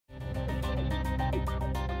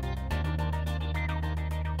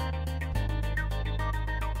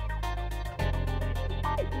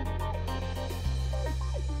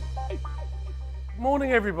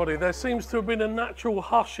Morning everybody. There seems to have been a natural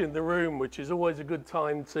hush in the room, which is always a good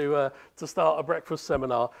time to start a breakfast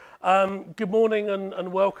seminar. Good morning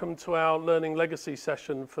and welcome to our Learning Legacy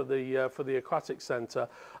session for the Aquatics Centre.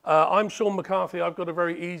 I'm Sean McCarthy. I've got a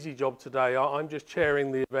very easy job today. I'm just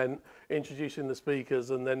chairing the event, introducing the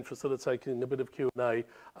speakers and then facilitating a bit of Q&A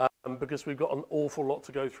because we've got an awful lot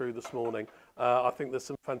to go through this morning. I think there's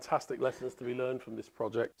some fantastic lessons to be learned from this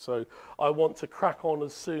project, so I want to crack on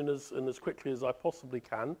as soon as and as quickly as I possibly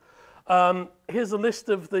can. Here's a list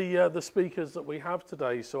of the speakers that we have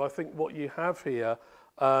today. So I think what you have here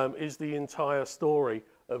is the entire story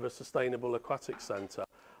of a Sustainable Aquatics Centre.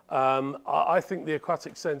 I think the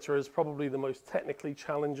Aquatics Centre is probably the most technically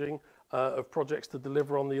challenging of projects to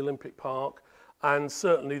deliver on the Olympic Park, and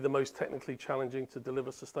certainly the most technically challenging to deliver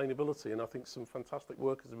sustainability. And I think some fantastic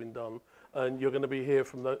work has been done, and you're going to be hearing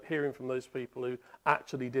from those people who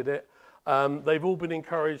actually did it. They've all been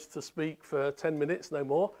encouraged to speak for 10 minutes, no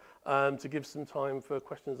more, to give some time for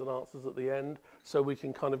questions and answers at the end, so we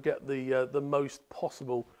can kind of get the most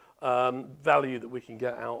possible value that we can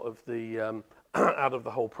get out of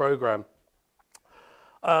the whole programme.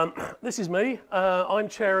 This is me. I'm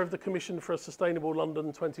chair of the Commission for a Sustainable London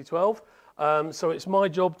 2012. So it's my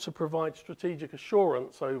job to provide strategic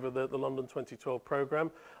assurance over the London 2012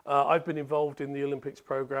 programme. I've been involved in the Olympics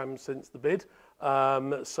programme since the bid.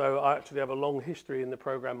 So I actually have a long history in the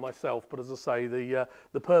programme myself. But as I say,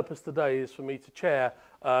 the purpose today is for me to chair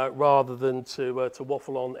rather than to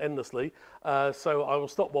waffle on endlessly. So I will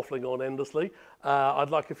stop waffling on endlessly. I'd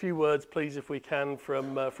like a few words, please, if we can,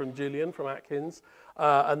 from Gillian, from Atkins.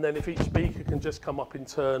 And then if each speaker can just come up in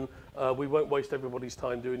turn, we won't waste everybody's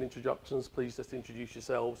time doing introductions. Please just introduce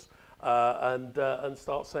yourselves and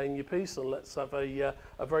start saying your piece, and let's have a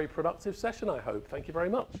very productive session, I hope. Thank you very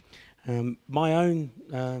much. My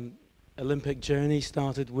own Olympic journey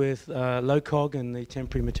started with low-cog and the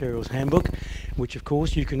Temporary Materials Handbook, which of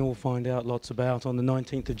course you can all find out lots about on the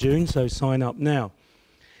 19th of June, so sign up now.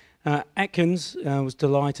 Atkins was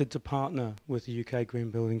delighted to partner with the UK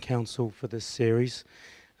Green Building Council for this series.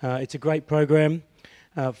 It's a great programme,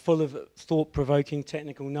 full of thought-provoking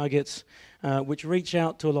technical nuggets which reach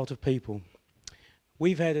out to a lot of people.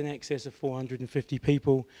 We've had in excess of 450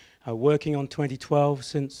 people working on 2012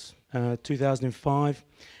 since 2005,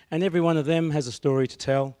 and every one of them has a story to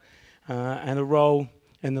tell and a role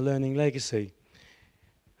in the learning legacy.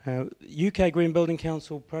 UK Green Building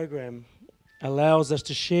Council programme allows us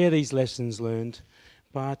to share these lessons learned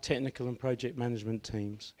by our technical and project management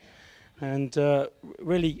teams, and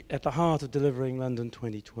really at the heart of delivering London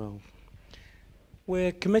 2012.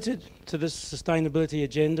 We're committed to this sustainability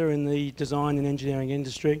agenda in the design and engineering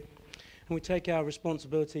industry, and we take our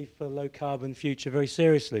responsibility for a low carbon future very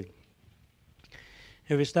seriously.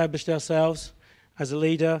 We've established ourselves as a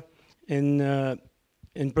leader in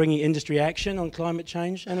bringing industry action on climate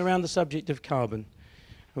change and around the subject of carbon.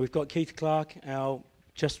 We've got Keith Clark, our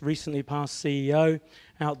just recently passed CEO,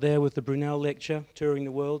 out there with the Brunel lecture, touring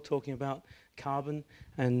the world, talking about carbon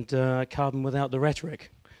and carbon without the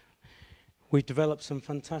rhetoric. We've developed some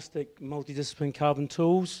fantastic multidisciplinary carbon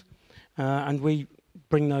tools, and we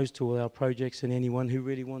bring those to all our projects and anyone who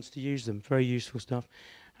really wants to use them. Very useful stuff.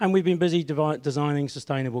 And we've been busy designing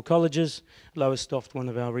sustainable colleges. Lowestoft, one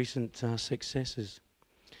of our recent successes.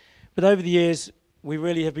 But over the years, we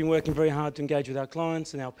really have been working very hard to engage with our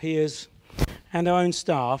clients and our peers and our own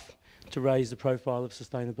staff to raise the profile of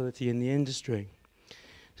sustainability in the industry.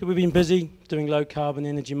 So we've been busy doing low carbon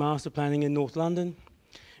energy master planning in North London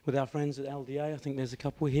with our friends at LDA. I think there's a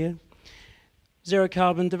couple here. Zero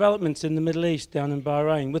carbon developments in the Middle East, down in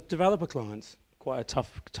Bahrain, with developer clients. Quite a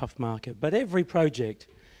tough market. But every project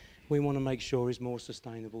we want to make sure is more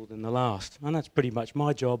sustainable than the last. And that's pretty much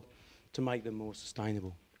my job, to make them more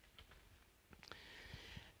sustainable.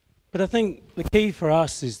 But I think the key for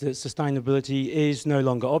us is that sustainability is no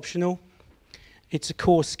longer optional. It's a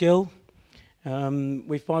core skill.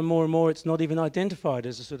 We find more and more it's not even identified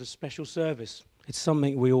as a sort of special service. It's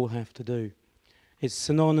something we all have to do. It's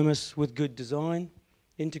synonymous with good design,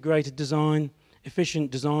 integrated design,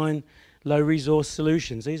 efficient design, low resource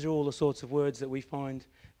solutions. These are all the sorts of words that we find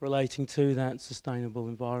relating to that sustainable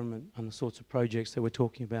environment and the sorts of projects that we're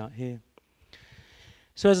talking about here.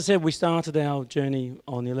 So as I said, we started our journey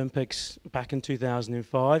on the Olympics back in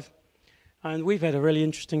 2005, and we've had a really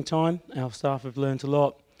interesting time. Our staff have learnt a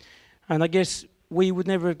lot, and I guess we would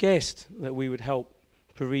never have guessed that we would help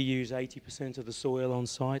to reuse 80% of the soil on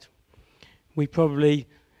site. We probably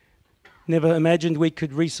never imagined we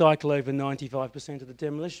could recycle over 95% of the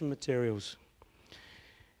demolition materials.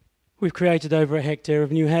 We've created over 1 hectare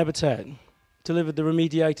of new habitat. delivered the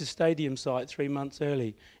remediated stadium site 3 months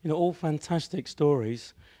early. You know, all fantastic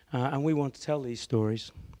stories, and we want to tell these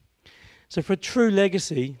stories. So for a true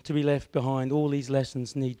legacy to be left behind, all these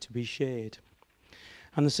lessons need to be shared.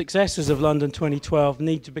 And the successes of London 2012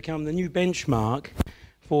 need to become the new benchmark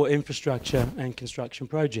for infrastructure and construction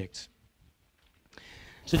projects.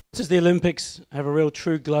 So just as the Olympics have a real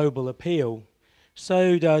true global appeal,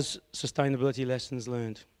 so does sustainability lessons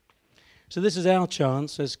learned. So this is our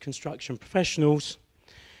chance as construction professionals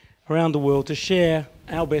around the world to share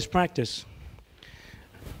our best practice,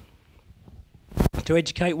 to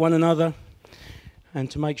educate one another,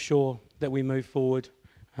 and to make sure that we move forward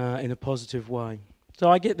in a positive way. So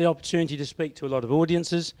I get the opportunity to speak to a lot of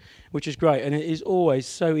audiences, which is great, and it is always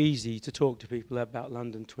so easy to talk to people about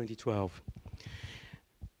London 2012.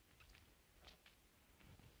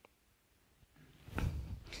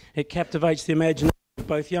 It captivates the imagination of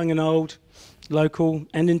both young and old, local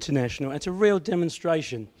and international. It's a real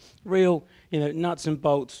demonstration, real, nuts and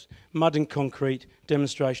bolts, mud and concrete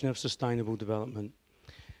demonstration of sustainable development.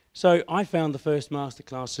 So I found the first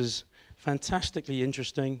masterclasses fantastically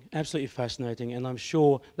interesting, absolutely fascinating, and I'm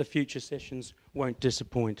sure the future sessions won't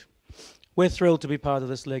disappoint. We're thrilled to be part of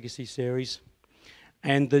this legacy series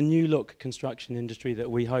and the new look construction industry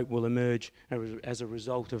that we hope will emerge as a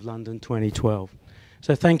result of London 2012.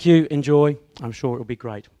 So thank you, enjoy, I'm sure it'll be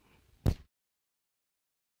great.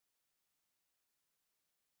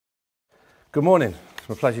 Good morning, it's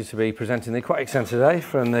my pleasure to be presenting the Aquatics Centre today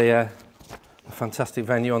from the fantastic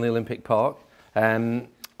venue on the Olympic Park. I'm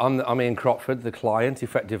Ian Crockford, the client,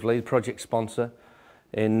 effectively, the project sponsor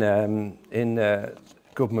in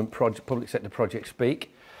government public sector project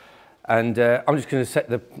speak. And I'm just going to set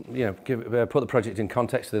the, put the project in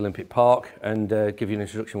context of the Olympic Park and give you an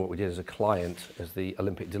introduction of what we did as a client, as the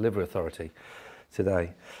Olympic Delivery Authority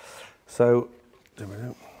today. So,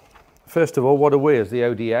 first of all, what are we as the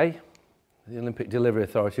ODA, the Olympic Delivery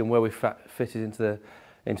Authority, and where we fitted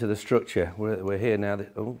into the structure? We're here now.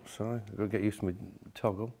 Oh, sorry, I've got to get used to my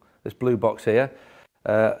toggle. This blue box here,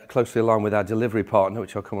 closely aligned with our delivery partner,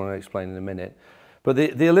 which I'll come on and explain in a minute. But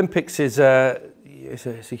the Olympics is it's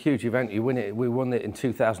a huge event. You win it. We won it in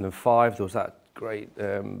 2005. There was that great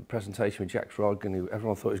presentation with Jack Frog, and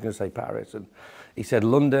everyone thought he was going to say Paris, and he said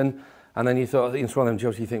London. And then you thought, it's one of them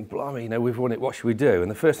jobs you think, blimey, we've won it, what should we do?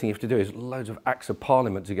 And the first thing you have to do is loads of acts of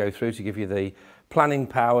parliament to go through to give you the planning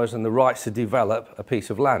powers and the rights to develop a piece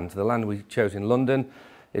of land. The land we chose in London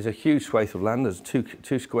is a huge swathe of land. There's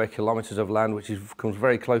two square kilometres of land, which comes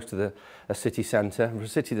very close to a city centre. For a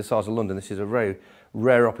city the size of London, this is a very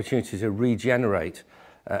rare opportunity to regenerate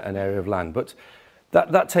an area of land. But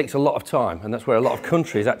that takes a lot of time, and that's where a lot of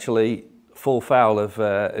countries actually fall foul of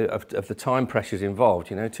the time pressures involved.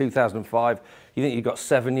 2005, you think you've got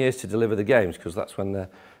 7 years to deliver the games, because that's when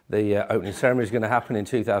the opening ceremony is going to happen in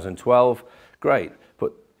 2012. Great,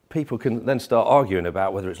 but people can then start arguing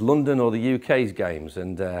about whether it's London or the UK's games,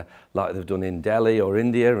 and like they've done in Delhi or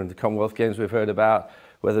India and the Commonwealth Games we've heard about,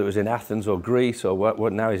 whether it was in Athens or Greece or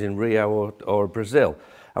what now is in Rio or Brazil.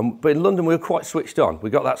 But in London we were quite switched on. We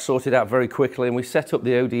got that sorted out very quickly, and we set up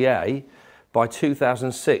the ODA by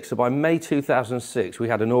 2006. So by May 2006 we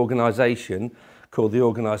had an organisation called the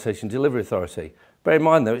Organisation Delivery Authority. Bear in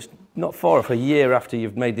mind though, it's not far off a year after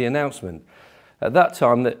you've made the announcement. At that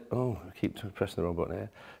time, I keep pressing the wrong button here.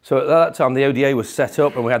 So at that time, the ODA was set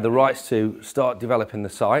up, and we had the rights to start developing the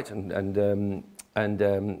site and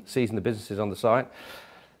seizing the businesses on the site.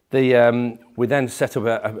 We then set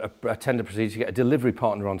up a tender procedure to get a delivery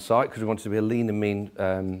partner on site, because we wanted to be a lean and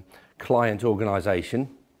mean client organisation,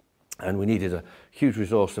 and we needed a huge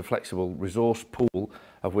resource, a flexible resource pool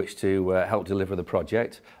of which to help deliver the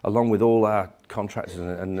project, along with all our contractors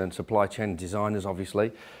and supply chain designers,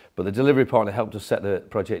 obviously. But the delivery partner helped us set the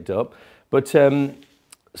project up. But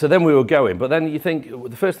so then we were going. But then you think,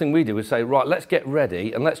 the first thing we did was say, right, let's get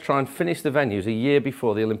ready and let's try and finish the venues a year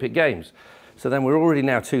before the Olympic Games. So then we're already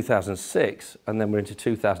now 2006, and then we're into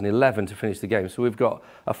 2011 to finish the Games. So we've got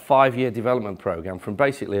a 5-year development programme from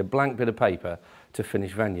basically a blank bit of paper to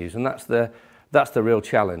finish venues. And that's the real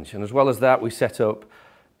challenge. And as well as that, we set up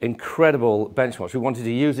incredible benchmarks. We wanted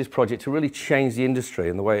to use this project to really change the industry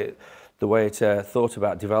and the way it thought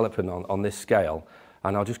about developing on this scale.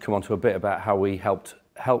 And I'll just come on to a bit about how we helped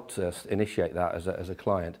us initiate that as a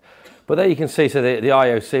client. But there you can see, so the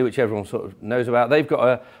IOC, which everyone sort of knows about, they've got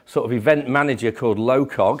a sort of event manager called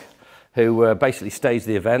LOCOG, who basically stage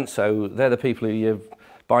the event. So they're the people who you're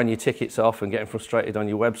buying your tickets off and getting frustrated on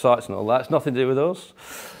your websites and all that. It's nothing to do with us.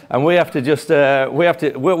 And we have to just,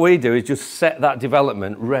 what we do is just set that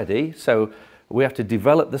development ready. So we have to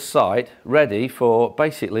develop the site ready for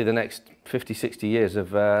basically the next 50, 60 years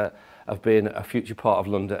of of being a future part of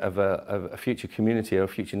London, of a future community or a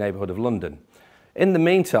future neighbourhood of London. In the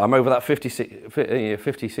meantime, over that 50,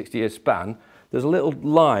 60 year span, there's a little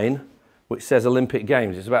line which says Olympic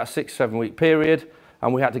Games. It's about a 6-7 week period,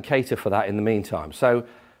 and we had to cater for that in the meantime. So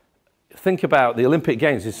think about the Olympic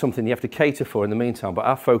Games is something you have to cater for in the meantime, but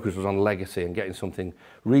our focus was on legacy and getting something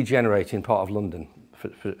regenerating part of London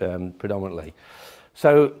predominantly.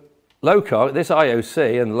 So LOCOG, this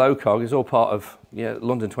IOC and LOCOG is all part of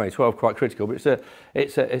London 2012, quite critical, but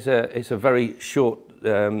it's a very short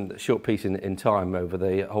piece in time over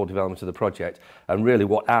the whole development of the project, and really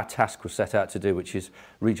what our task was set out to do, which is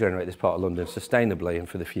regenerate this part of London sustainably and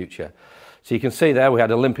for the future. So you can see there we had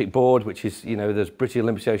Olympic Board, which is, there's British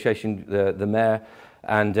Olympic Association, the mayor,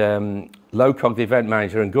 and LOCOG, the event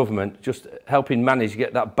manager, and government, just helping manage,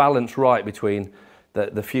 get that balance right between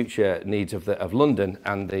the future needs of London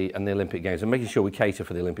and the Olympic Games, and making sure we cater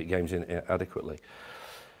for the Olympic Games adequately.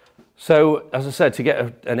 So, as I said, to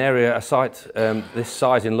get an area, a site this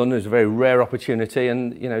size in London is a very rare opportunity,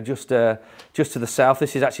 and just to the south,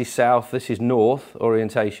 this is actually south, this is north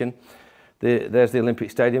orientation. There's the Olympic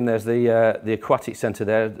Stadium, there's the Aquatics Centre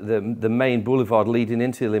there, the main boulevard leading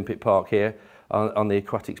into the Olympic Park here on the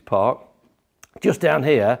Aquatics Park. Just down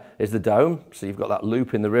here is the Dome, so you've got that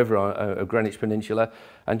loop in the river of Greenwich Peninsula,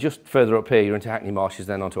 and just further up here you're into Hackney Marshes,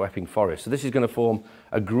 then onto Epping Forest. So this is going to form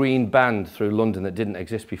a green band through London that didn't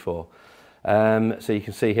exist before. So you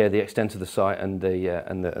can see here the extent of the site and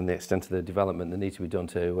the extent of the development that needs to be done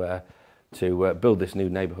to build this new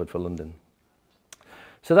neighbourhood for London.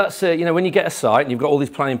 So that's, when you get a site and you've got all these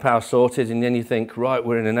planning power sorted, and then you think, right,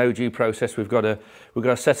 we're in an OG process, we've got to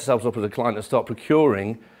set ourselves up as a client and start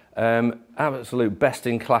procuring absolute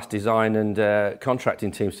best-in-class design and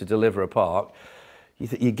contracting teams to deliver a park.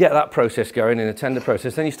 You get that process going in a tender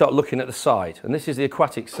process, then you start looking at the site. And this is the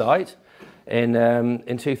aquatic site in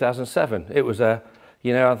 2007. It was I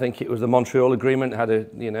think it was the Montreal Agreement, had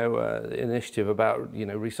initiative about,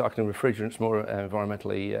 recycling refrigerants more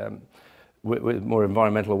environmentally, with more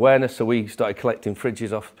environmental awareness. So we started collecting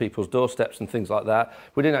fridges off people's doorsteps and things like that.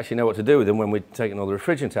 We didn't actually know what to do with them when we'd taken all the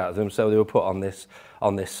refrigerant out of them, so they were put on this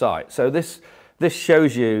site. So this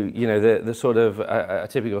shows you, the sort of a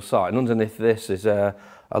typical site, and underneath this is a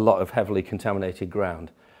lot of heavily contaminated ground.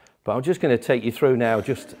 But I'm just going to take you through now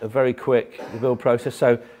just a very quick build process.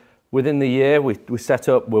 So within the year we set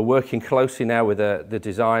up, we're working closely now with the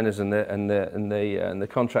designers and the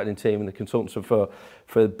contracting team and the consultants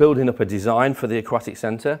for building up a design for the Aquatic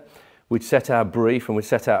Centre. We'd set our brief and we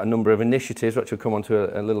set out a number of initiatives, which we'll come on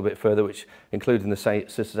to a little bit further, which include in the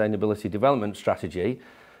Sustainability Development Strategy.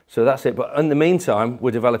 So that's it. But in the meantime,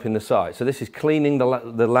 we're developing the site. So this is cleaning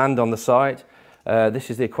the land on the site. This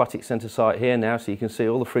is the Aquatic Centre site here now. So you can see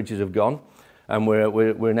all the fridges have gone, and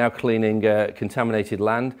we're now cleaning contaminated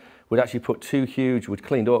land. We'd actually put we'd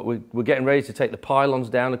cleaned up. We're getting ready to take the pylons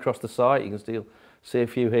down across the site. You can still see a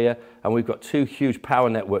few here. And we've got 2 huge power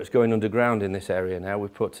networks going underground in this area now.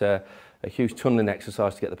 We've put a huge tunnelling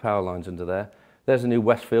exercise to get the power lines under there. There's a new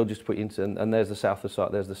Westfield just to put into, and there's the south of the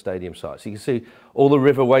site, there's the stadium site. So you can see all the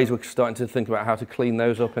riverways, we're starting to think about how to clean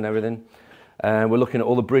those up and everything. We're looking at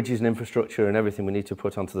all the bridges and infrastructure and everything we need to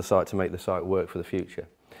put onto the site to make the site work for the future.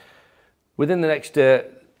 Within the next,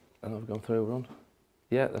 I've gone through, we're on.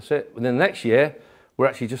 Yeah, that's it. Within the next year, we're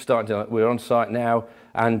actually just we're on site now,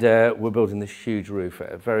 and we're building this huge roof.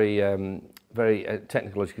 Very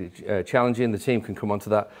technologically challenging. The team can come on to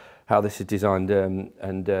that, how this is designed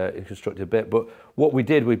and constructed a bit. But what we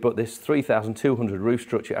did, we put this 3,200 roof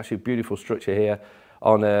structure, actually a beautiful structure here,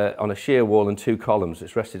 on a shear wall and 2 columns.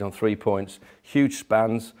 It's rested on 3 points, huge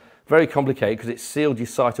spans. Very complicated because it's sealed your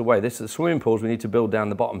site away. This is the swimming pools we need to build down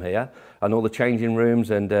the bottom here, and all the changing rooms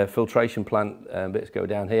and filtration plant bits go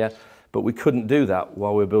down here. But we couldn't do that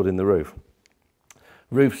while we were building the roof.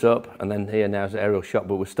 Roof's up, and then here now is an aerial shot,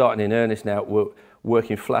 but we're starting in earnest now. We're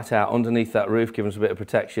working flat out underneath that roof, giving us a bit of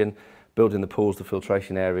protection, building the pools, the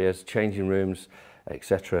filtration areas, changing rooms,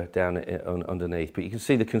 etc. down underneath. But you can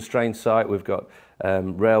see the constrained site. We've got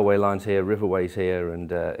railway lines here, riverways here,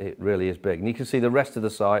 and it really is big. And you can see the rest of the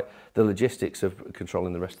site, the logistics of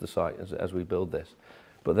controlling the rest of the site as we build this.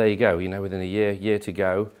 But there you go, within a year to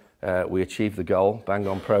go, we achieved the goal, bang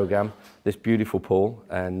on programme, this beautiful pool,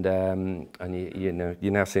 and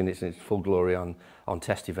you're now seeing it in its full glory on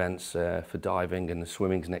test events for diving, and the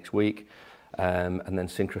swimming's next week. And then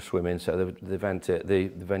synchro swimming, so the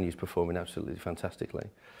venue's performing absolutely fantastically.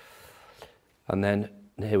 And then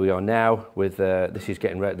here we are now with this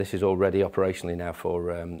is all ready operationally now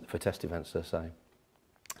for test events, as I say.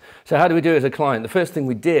 So how do we do it as a client? The first thing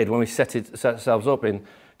we did when we set ourselves up in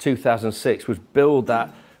 2006 was build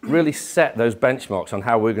that really set those benchmarks on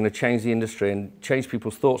how we're going to change the industry and change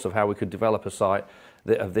people's thoughts of how we could develop a site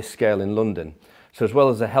of this scale in London. So as well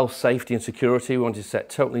as the health, safety and security, we wanted to set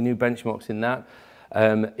totally new benchmarks in that.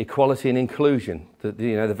 Equality and inclusion. The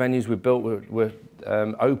venues we built were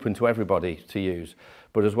open to everybody to use.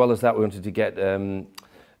 But as well as that, we wanted to get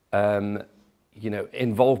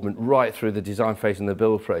involvement right through the design phase and the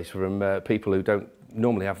build phase from people who don't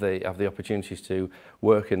normally have the opportunities to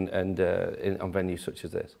work on venues such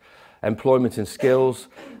as this. Employment and skills,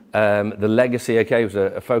 the legacy, okay, was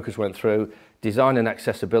a focus went through. Design and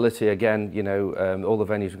accessibility, again, all the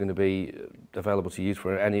venues are going to be available to use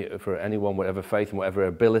for anyone, whatever faith and whatever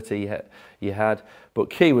ability you had.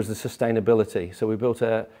 But key was the sustainability. So we built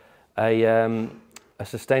a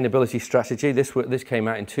sustainability strategy. This came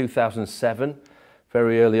out in 2007,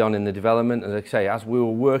 very early on in the development. As I say, as we were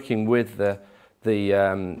working with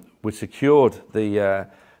we secured the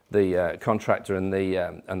contractor and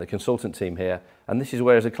the consultant team here. And this is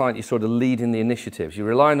where, as a client, you're sort of leading the initiatives. You're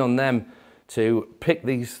relying on them to pick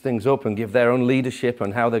these things up and give their own leadership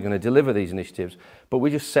on how they're going to deliver these initiatives. But we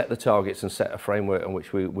just set the targets and set a framework on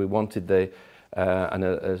which we wanted and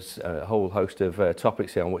a whole host of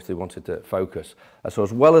topics here on which they wanted to focus. So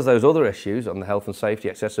as well as those other issues on the health and safety,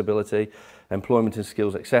 accessibility, employment and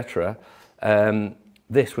skills, etc.,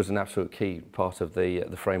 this was an absolute key part of the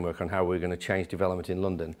framework on how we're going to change development in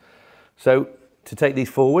London. So to take these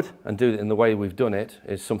forward and do it in the way we've done it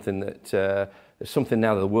is something that it's something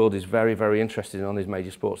now that the world is very, very interested in on these major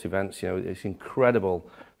sports events. It's incredible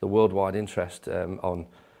the worldwide interest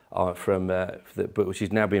which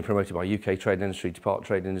is now being promoted by UK trade industry, Department of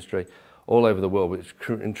Trade Industry, all over the world. It's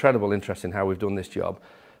incredible interest in how we've done this job.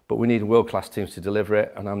 But we need world-class teams to deliver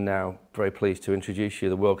it, and I'm now very pleased to introduce you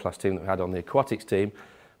the world-class team that we had on the aquatics team,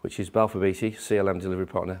 which is Balfour Beatty, CLM delivery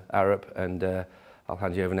partner, Arup, and I'll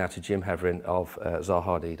hand you over now to Jim Heverin of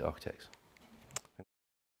Zaha Hadid Architects.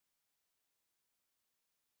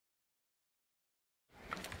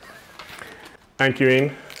 Thank you,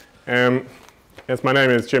 Ian. Yes, my name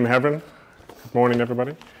is Jim Heverin. Good morning,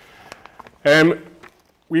 everybody.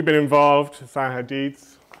 We've been involved, Zaha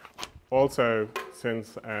Hadid's, also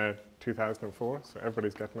since 2004, so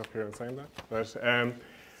everybody's getting up here and saying that.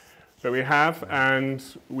 But we have, and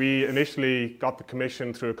we initially got the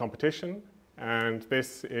commission through a competition, and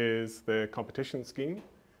this is the competition scheme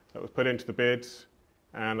that was put into the bid,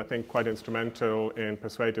 and I think quite instrumental in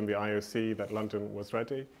persuading the IOC that London was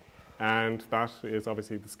ready. And that is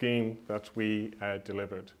obviously the scheme that we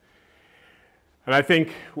delivered. And I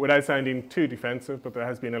think, without sounding too defensive, but there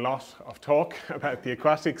has been a lot of talk about the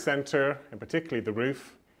Aquatics Centre, and particularly the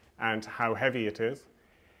roof, and how heavy it is.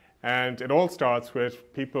 And it all starts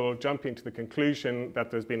with people jumping to the conclusion that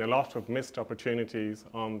there's been a lot of missed opportunities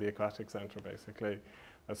on the Aquatics Centre, basically.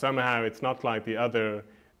 Somehow it's not like the other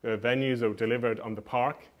venues that were delivered on the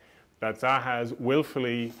park, that Zaha has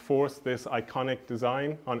willfully forced this iconic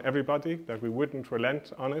design on everybody, that we wouldn't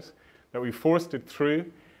relent on it, that we forced it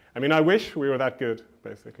through. I mean, I wish we were that good,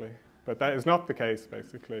 basically, but that is not the case,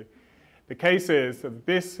 basically. The case is that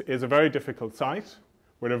this is a very difficult site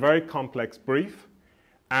with a very complex brief,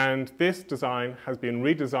 and this design has been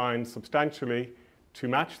redesigned substantially to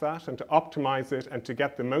match that and to optimize it and to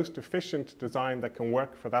get the most efficient design that can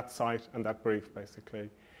work for that site and that brief, basically.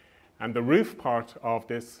 And the roof part of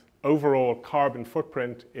this overall carbon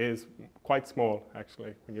footprint is quite small,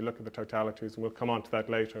 actually, when you look at the totalities, and we'll come on to that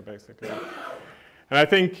later, basically. And I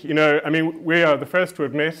think, we are the first to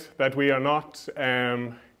admit that we are not,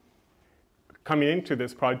 coming into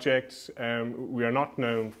this project, we are not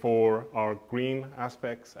known for our green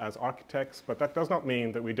aspects as architects, but that does not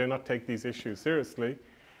mean that we do not take these issues seriously,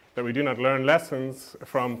 that we do not learn lessons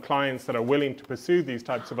from clients that are willing to pursue these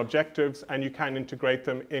types of objectives, and you can integrate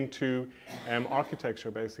them into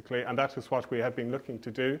architecture, basically, and that is what we have been looking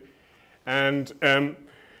to do. And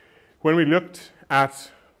when we looked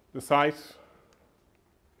at the site,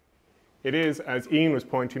 it is, as Ian was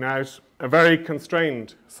pointing out, a very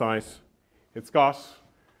constrained site. It's got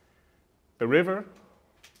the river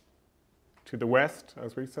to the west,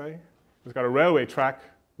 as we say. It's got a railway track,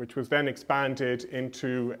 which was then expanded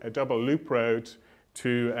into a double loop road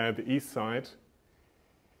to the east side.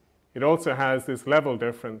 It also has this level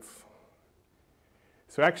difference.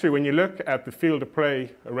 So actually, when you look at the field of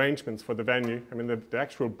play arrangements for the venue, the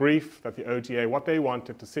actual brief that the ODA, what they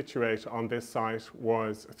wanted to situate on this site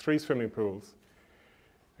was 3 swimming pools.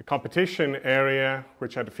 A competition area,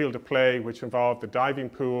 which had a field of play, which involved the diving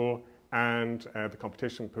pool and the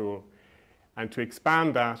competition pool. And to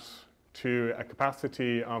expand that to a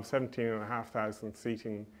capacity of 17,500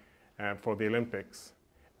 seating for the Olympics.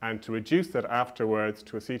 and to reduce that afterwards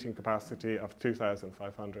to a seating capacity of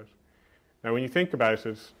 2,500. Now, when you think about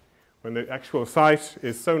it, when the actual site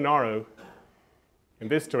is so narrow in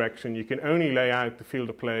this direction, you can only lay out the field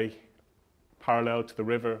of play parallel to the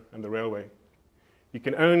river and the railway. You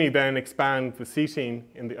can only then expand the seating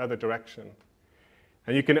in the other direction.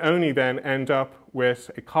 And you can only then end up with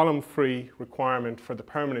a column-free requirement for the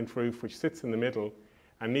permanent roof, which sits in the middle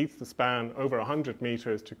and needs to span over 100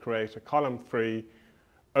 meters to create a column-free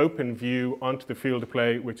open view onto the field of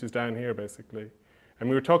play, which is down here basically. And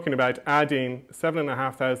we were talking about adding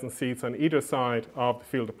 7,500 seats on either side of the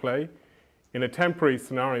field of play in a temporary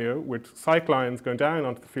scenario with sight lines going down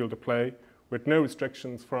onto the field of play with no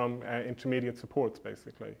restrictions from intermediate supports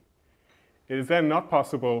basically. It is then not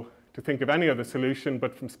possible to think of any other solution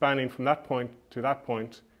but from spanning from that point to that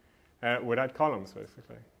point without columns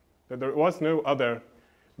basically. There was no other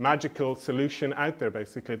magical solution out there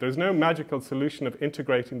basically. There's no magical solution of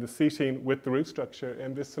integrating the seating with the roof structure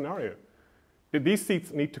in this scenario. These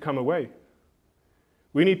seats need to come away.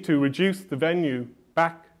 We need to reduce the venue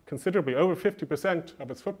back considerably, over 50% of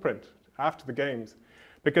its footprint after the games,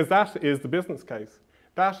 because that is the business case.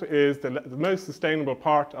 That is the most sustainable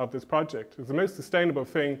part of this project. It's the most sustainable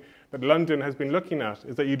thing that London has been looking at,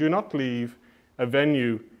 is that you do not leave a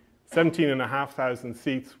venue 17,500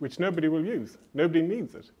 seats, which nobody will use. Nobody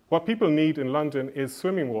needs it. What people need in London is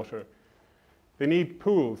swimming water. They need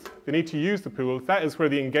pools. They need to use the pools. That is where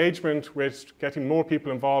the engagement with getting more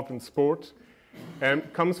people involved in sport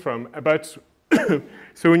comes from.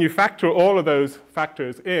 So when you factor all of those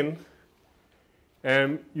factors in,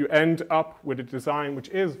 you end up with a design which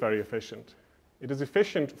is very efficient. It is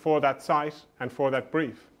efficient for that site and for that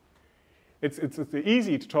brief. It's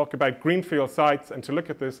easy to talk about greenfield sites and to look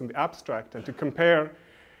at this in the abstract and to compare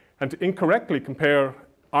and to incorrectly compare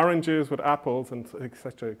oranges with apples and et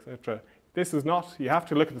cetera, et cetera. This is not. You have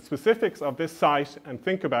to look at the specifics of this site and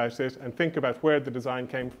think about it and think about where the design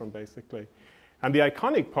came from, basically. And the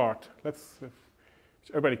iconic part,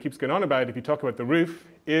 everybody keeps going on about it, if you talk about the roof,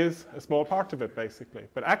 is a small part of it, basically.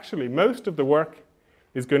 But actually, most of the work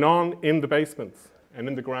is going on in the basements and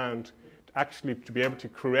in the ground, to be able to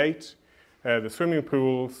create the swimming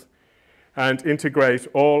pools and integrate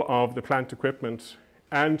all of the plant equipment.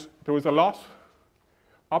 And there was a lot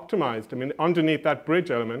optimized. I mean, underneath that bridge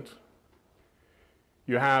element,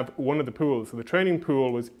 you have one of the pools. So the training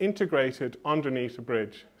pool was integrated underneath a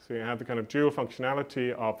bridge. So you have the kind of dual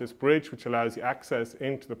functionality of this bridge, which allows you access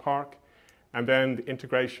into the park, and then the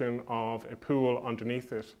integration of a pool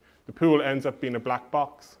underneath it. The pool ends up being a black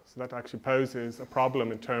box. So that actually poses a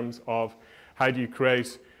problem in terms of how do you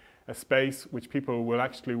create a space which people will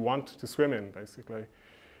actually want to swim in, basically.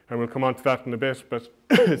 And we'll come on to that in a bit. But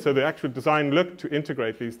so the actual design looked to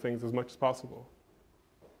integrate these things as much as possible.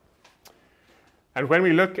 And when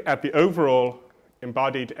we look at the overall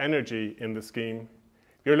embodied energy in the scheme,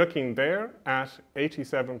 you're looking there at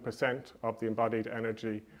 87% of the embodied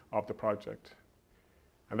energy of the project.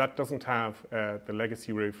 And that doesn't have the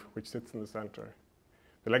legacy roof, which sits in the center.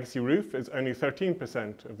 The legacy roof is only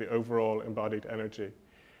 13% of the overall embodied energy.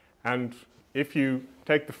 And if you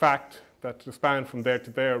take the fact that the span from there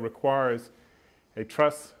to there requires a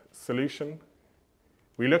truss solution,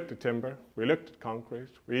 we looked at timber, we looked at concrete,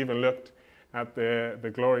 we even looked at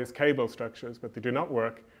the glorious cable structures, but they do not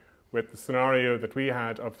work with the scenario that we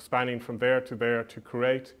had of spanning from there to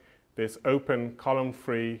create this open,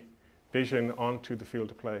 column-free vision onto the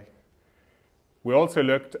field of play. We also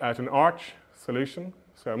looked at an arch solution,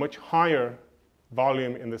 so a much higher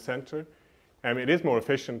volume in the center. It is more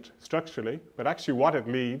efficient structurally, but actually what it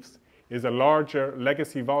leaves is a larger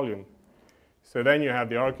legacy volume. So then you have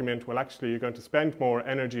the argument, well, actually, you're going to spend more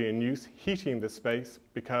energy and use heating the space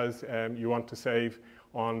because you want to save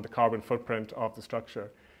on the carbon footprint of the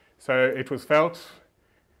structure. So it was felt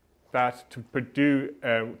that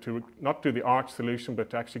to not do the arch solution,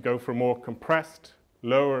 but to actually go for more compressed,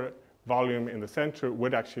 lower volume in the center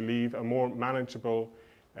would actually leave a more manageable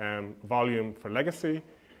volume for legacy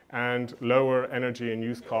and lower energy and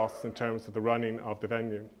use costs in terms of the running of the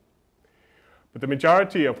venue. But the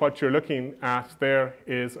majority of what you're looking at there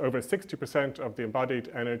is over 60% of the embodied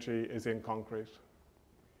energy is in concrete.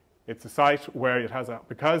 It's a site where it has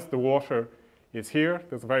because the water is here,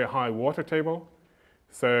 there's a very high water table.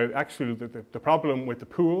 So actually the problem with the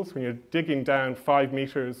pools, when you're digging down 5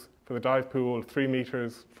 meters for the dive pool, 3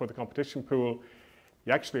 meters for the competition pool,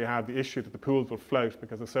 you actually have the issue that the pools will float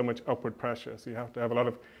because there's so much upward pressure. So you have to have a lot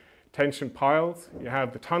of tension piles. You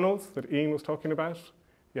have the tunnels that Ian was talking about.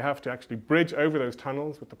 You have to actually bridge over those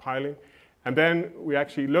tunnels with the piling. And then we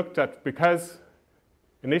actually looked at, because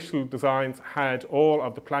initial designs had all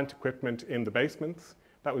of the plant equipment in the basements,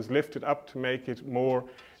 That was lifted up to make it more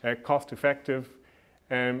cost effective.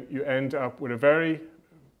 You end up with a very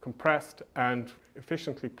compressed and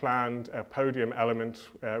efficiently planned podium element,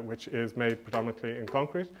 which is made predominantly in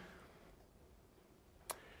concrete.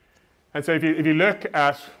 And so if you look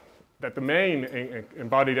at that, the main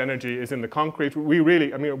embodied energy is in the concrete. We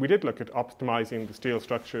did look at optimizing the steel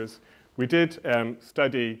structures. We did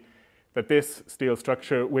study that this steel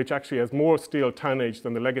structure, which actually has more steel tonnage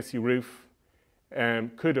than the legacy roof,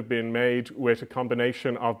 could have been made with a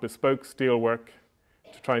combination of bespoke steelwork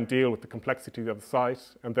to try and deal with the complexity of the site,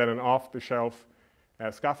 and then an off-the-shelf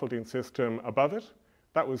scaffolding system above it.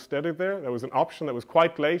 That was studied there. There was an option that was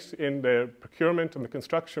quite late in the procurement and the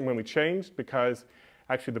construction when we changed, because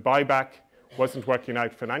actually the buyback wasn't working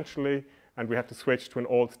out financially, and we had to switch to an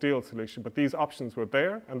all-steel solution. But these options were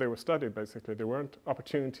there, and they were studied, basically. There weren't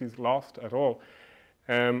opportunities lost at all.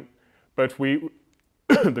 But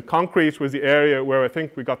the concrete was the area where I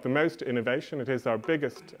think we got the most innovation. It is our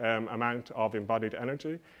biggest amount of embodied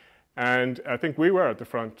energy. And I think we were at the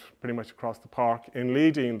front pretty much across the park in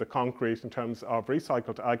leading the concrete in terms of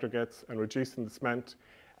recycled aggregates and reducing the cement,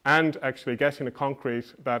 and actually getting a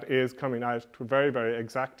concrete that is coming out to very, very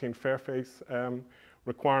exacting fairface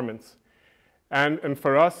requirements. And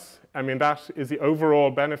for us, I mean, that is the overall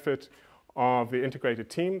benefit of the integrated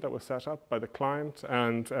team that was set up by the client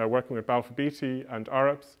and working with Balfour Beatty and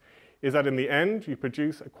Arabs, is that in the end, you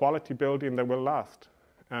produce a quality building that will last.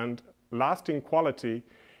 And lasting quality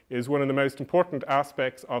is one of the most important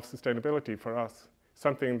aspects of sustainability for us,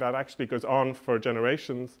 something that actually goes on for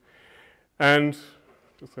generations. And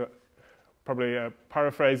just probably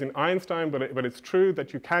paraphrasing Einstein, but it's true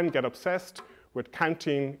that you can get obsessed with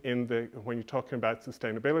counting when you're talking about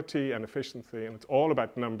sustainability and efficiency, and it's all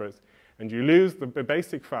about numbers. And you lose the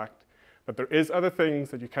basic fact that there is other things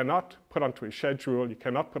that you cannot put onto a schedule, you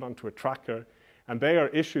cannot put onto a tracker, and they are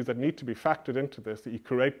issues that need to be factored into this, that you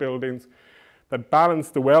create buildings that balance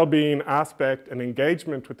the well-being aspect and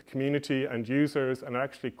engagement with the community and users, and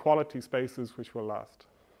actually quality spaces which will last.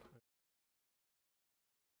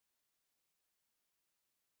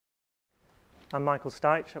 I'm Michael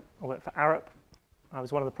Steitch. I work for Arup. I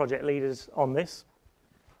was one of the project leaders on this,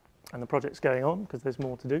 and the project's going on because there's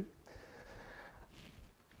more to do.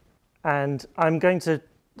 And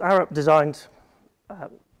Arup designed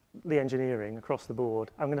the engineering across the board.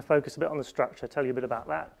 I'm going to focus a bit on the structure, tell you a bit about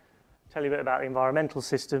that, tell you a bit about the environmental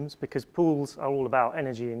systems, because pools are all about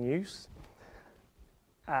energy and use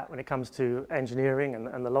when it comes to engineering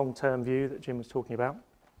and the long-term view that Jim was talking about.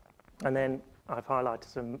 And then I've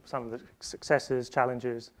highlighted some of the successes,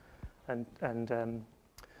 challenges, and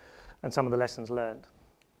some of the lessons learned.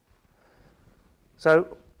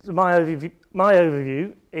 So my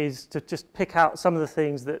overview is to just pick out some of the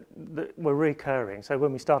things that were recurring. So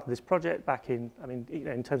when we started this project back in,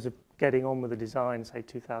 in terms of getting on with the design, say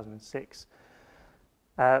 2006,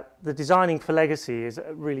 the designing for legacy is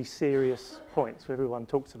a really serious point, so everyone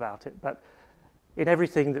talks about it. But in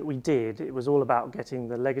everything that we did, it was all about getting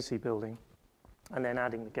the legacy building and then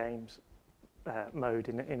adding the games mode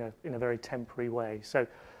in a very temporary way. So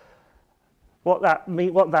what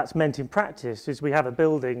that's meant in practice is we have a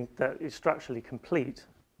building that is structurally complete,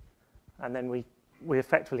 and then we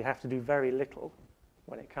effectively have to do very little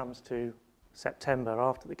when it comes to September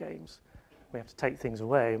after the games. We have to take things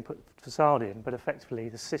away and put the facade in, but effectively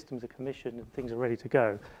the systems are commissioned and things are ready to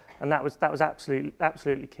go. And that was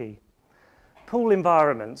absolutely key. Pool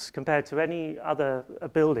environments compared to any other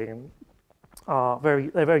building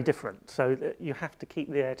they're very different. So you have to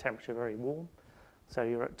keep the air temperature very warm. So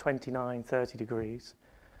you're at 29, 30 degrees.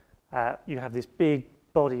 You have this big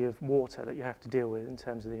body of water that you have to deal with in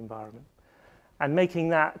terms of the environment. And making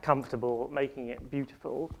that comfortable, making it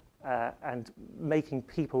beautiful, and making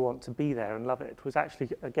people want to be there and love it was actually,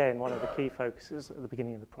 again, one of the key focuses at the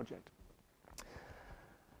beginning of the project.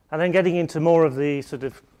 And then getting into more of the sort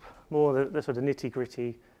of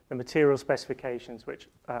nitty-gritty, the material specifications, which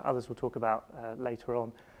others will talk about later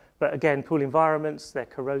on. But again, pool environments, they're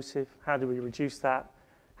corrosive. How do we reduce that?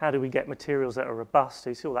 How do we get materials that are robust?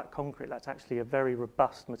 So you see all that concrete, that's actually a very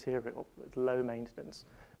robust material with low maintenance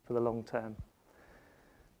for the long term.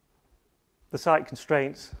 The site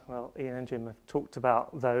constraints, well, Ian and Jim have talked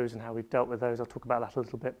about those and how we've dealt with those. I'll talk about that a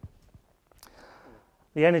little bit.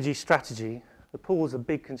 The energy strategy. The pool is a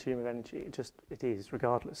big consumer of energy. It is,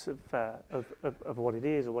 regardless of what it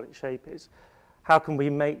is or what its shape is. How can we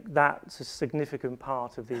make that a significant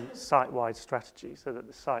part of the site-wide strategy so that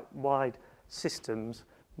the site-wide systems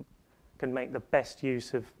can make the best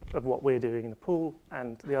use of what we're doing in the pool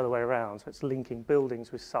and the other way around? So it's linking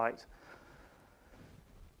buildings with site.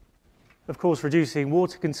 Of course, reducing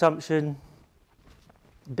water consumption,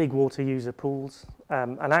 big water user pools.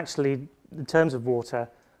 And actually, in terms of water,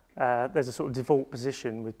 there's a sort of default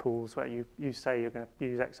position with pools where you say you're going to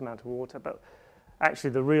use X amount of water, but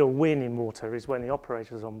actually the real win in water is when the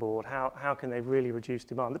operator's on board. How can they really reduce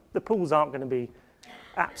demand? The pools aren't going to be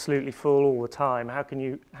absolutely full all the time. How can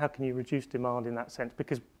you reduce demand in that sense?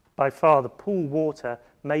 Because by far the pool water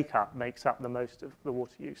makes up the most of the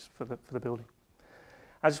water use for the building.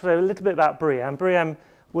 I'll just say a little bit about BREEAM. BREEAM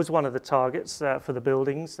was one of the targets for the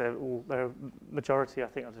buildings. They're majority, I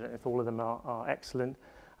think, I don't know if all of them are excellent.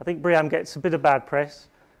 I think BREEAM gets a bit of bad press.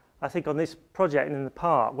 I think on this project and in the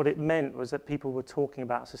park, what it meant was that people were talking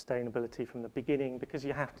about sustainability from the beginning, because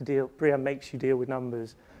you have to BREEAM makes you deal with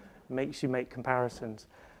numbers, makes you make comparisons.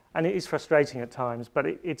 And it is frustrating at times, but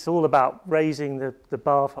it's all about raising the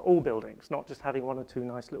bar for all buildings, not just having one or two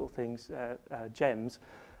nice little things, gems,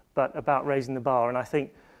 but about raising the bar. And I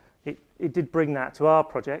think it did bring that to our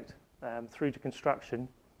project through to construction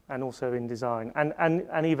and also in design.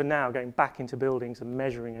 And even now going back into buildings and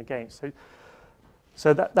measuring against.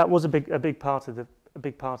 So that was a big part of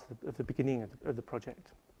the beginning of the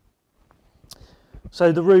project.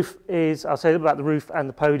 So the roof is, I'll say about the roof and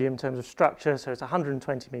the podium in terms of structure. So it's a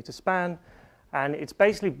 120 metre span, and it's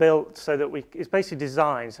basically built so that it's basically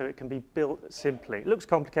designed so it can be built simply. It looks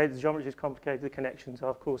complicated, the geometry is complicated, the connections are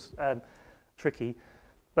of course tricky,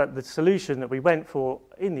 but the solution that we went for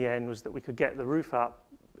in the end was that we could get the roof up.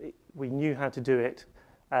 We knew how to do it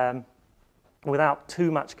without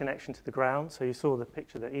too much connection to the ground. So you saw the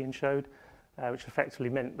picture that Ian showed, which effectively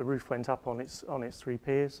meant the roof went up on its three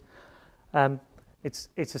piers.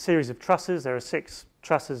 It's a series of trusses. There are 6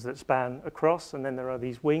 trusses that span across, and then there are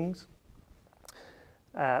these wings,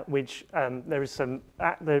 which there is some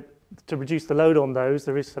to reduce the load on those.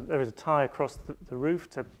 There is a tie across the roof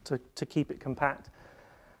to keep it compact.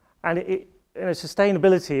 And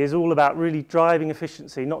sustainability is all about really driving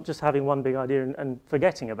efficiency, not just having one big idea and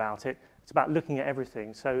forgetting about it. It's about looking at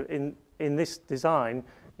everything. So in this design,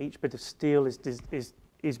 each bit of steel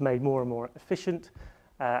is made more and more efficient.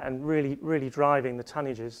 And really driving the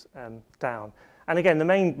tonnages down. And again, the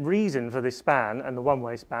main reason for this span and the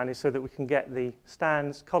one-way span is so that we can get the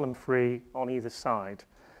stands column-free on either side.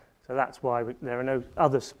 So that's why there are no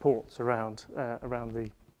other supports around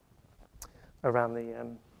the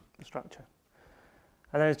structure.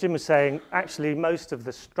 And then, as Jim was saying, actually most of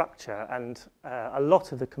the structure and a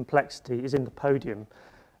lot of the complexity is in the podium.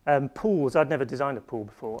 Pools, I'd never designed a pool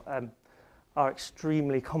before. Are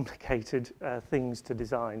extremely complicated things to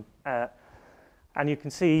design. And you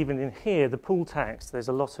can see even in here, the pool tanks, there's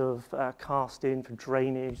a lot of cast in for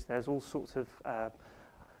drainage. There's all sorts of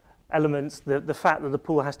elements. The fact that the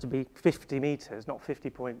pool has to be 50 metres, not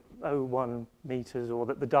 50.01 metres, or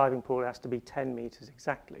that the diving pool has to be 10 metres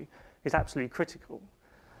exactly, is absolutely critical.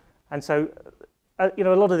 And so, a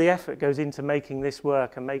lot of the effort goes into making this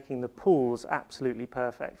work and making the pools absolutely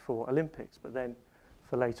perfect for Olympics, but then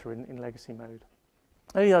for later in legacy mode.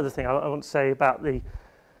 Only other thing I want to say about the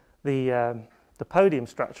podium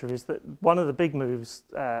structure is that one of the big moves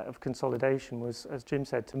of consolidation was, as Jim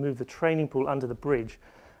said, to move the training pool under the bridge.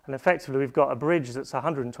 And effectively, we've got a bridge that's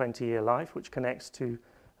 120-year life, which connects to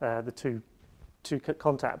the two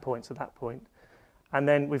contact points at that point. And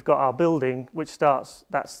then we've got our building, which starts,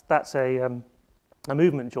 that's a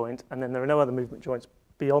movement joint, and then there are no other movement joints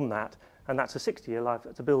beyond that, and that's a 60-year life,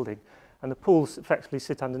 that's a building. And the pools effectively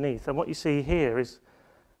sit underneath. And what you see here is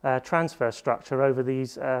transfer structure over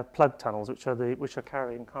these plug tunnels, which are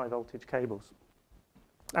carrying high voltage cables.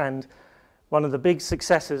 And one of the big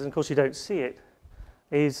successes, and of course you don't see it,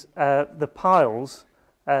 is the piles.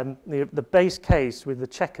 The base case with the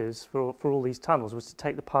checkers for all these tunnels was to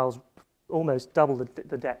take the piles almost double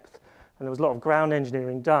the depth. And there was a lot of ground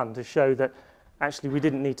engineering done to show that actually we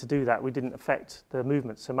didn't need to do that. We didn't affect the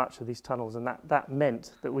movement so much of these tunnels, and that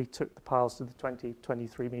meant that we took the piles to the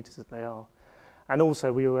 23 metres that they are. And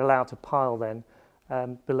also we were allowed to pile then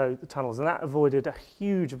below the tunnels, and that avoided a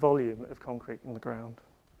huge volume of concrete in the ground.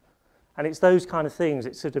 And it's those kind of things,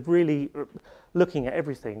 it's sort of really looking at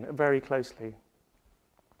everything very closely.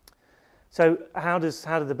 So how did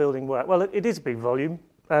the building work? Well, it is a big volume.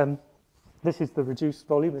 This is the reduced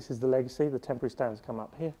volume, this is the legacy, the temporary stands come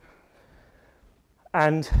up here.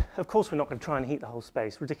 And of course we're not going to try and heat the whole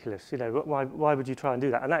space, ridiculous, why would you try and do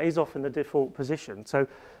that? And that is often the default position. So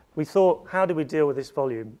we thought, how do we deal with this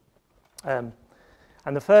volume? And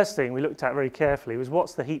the first thing we looked at very carefully was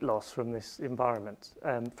what's the heat loss from this environment,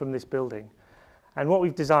 from this building? And what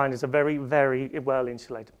we've designed is a very, very well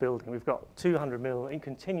insulated building. We've got 200 mil in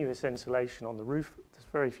continuous insulation on the roof. There's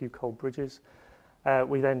very few cold bridges.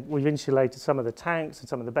 We've insulated some of the tanks and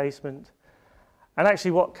some of the basement. And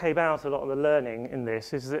actually what came out a lot of the learning in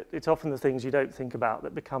this is that it's often the things you don't think about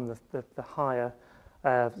that become the higher,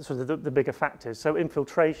 sort of the bigger factors. So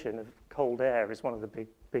infiltration of cold air is one of the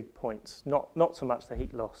big points, not so much the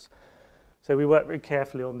heat loss. So we worked very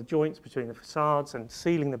carefully on the joints between the facades and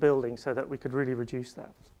sealing the building so that we could really reduce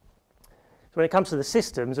that. So when it comes to the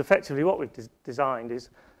systems, effectively what we've designed is,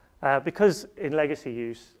 because in legacy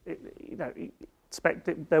use, expect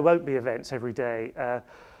that there won't be events every day.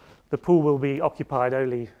 The pool will be occupied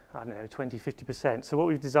only, I don't know, 20, 50%. So what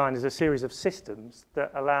we've designed is a series of systems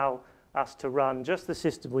that allow us to run just the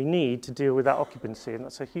system we need to deal with that occupancy, and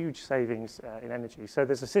that's a huge savings in energy. So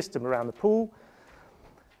there's a system around the pool,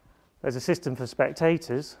 there's a system for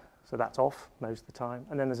spectators, so that's off most of the time,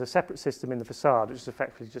 and then there's a separate system in the facade, which is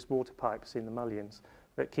effectively just water pipes in the mullions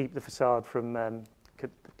that keep the facade from,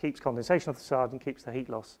 keeps condensation of the facade and keeps the heat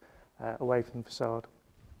loss away from the facade.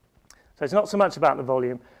 So it's not so much about the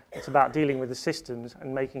volume, it's about dealing with the systems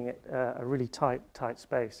and making it a really tight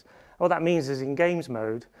space. What that means is in games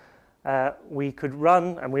mode, we could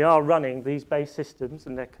run, and we are running these base systems,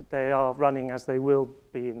 and they are running as they will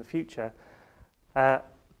be in the future.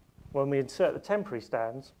 When we insert the temporary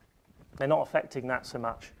stands, they're not affecting that so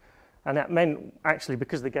much. And that meant, actually,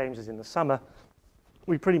 because the games is in the summer,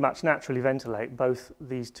 we pretty much naturally ventilate both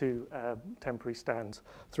these two temporary stands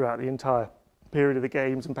throughout the entire period of the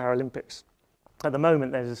Games and Paralympics. At the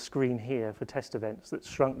moment, there's a screen here for test events that's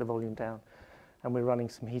shrunk the volume down, and we're running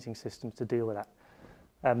some heating systems to deal with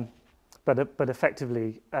that. But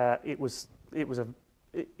effectively, it was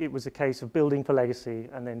a case of building for legacy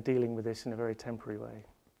and then dealing with this in a very temporary way.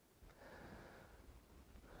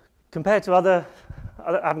 Compared to I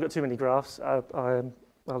haven't got too many graphs,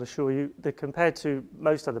 I'll assure you, that compared to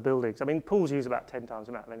most other buildings, I mean, pools use about 10 times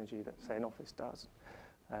the amount of energy that, say, an office does.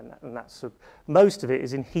 And that's most of it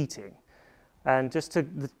is in heating. And just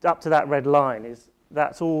up to that red line,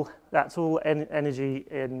 that's all energy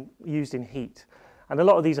used in heat. And a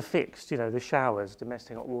lot of these are fixed, the showers,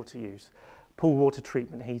 domestic hot water use, pool water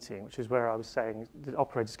treatment heating, which is where I was saying the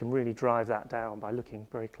operators can really drive that down by looking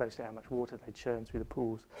very closely at how much water they churn through the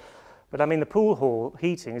pools. But I mean, the pool hall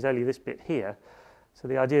heating is only this bit here. So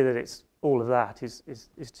the idea that it's all of that is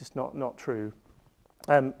just not true.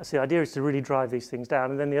 So the idea is to really drive these things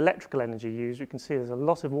down. And then the electrical energy used, you can see there's a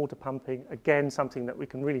lot of water pumping. Again, something that we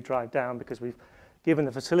can really drive down because we've given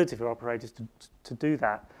the facility for operators to do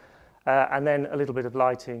that. And then a little bit of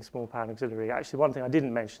lighting, small power and auxiliary. Actually, one thing I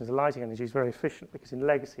didn't mention is the lighting energy is very efficient because in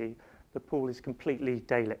legacy, the pool is completely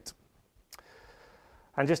daylit.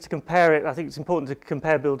 And just to compare it, I think it's important to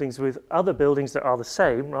compare buildings with other buildings that are the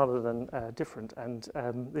same rather than different. And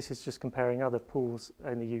this is just comparing other pools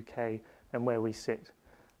in the UK and where we sit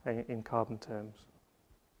in carbon terms.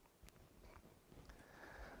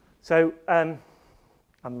 So I'm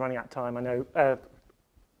running out of time, I know.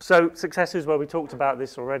 So successes, well, we talked about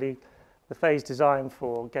this already. The phase design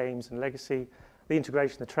for games and legacy, the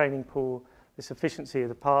integration of the training pool, this efficiency of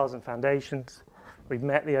the piles and foundations. We've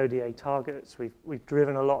met the ODA targets. We've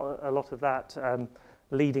driven a lot of that,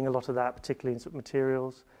 leading a lot of that, particularly in sort of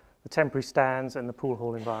materials, the temporary stands and the pool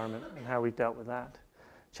hall environment and how we've dealt with that.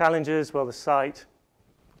 Challenges, well, the site,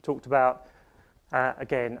 talked about,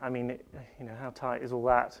 again, I mean, how tight is all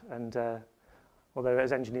that? And although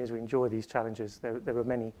as engineers we enjoy these challenges, there were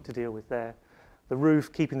many to deal with there. The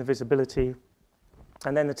roof, keeping the visibility,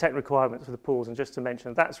 and then the tech requirements for the pools. And just to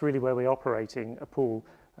mention, that's really where we're operating a pool,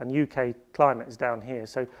 and UK climate is down here,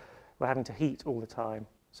 so we're having to heat all the time.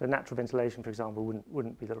 So natural ventilation, for example,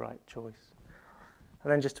 wouldn't be the right choice.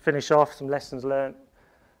 And then just to finish off, some lessons learned.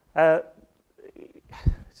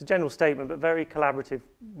 It's a general statement, but very collaborative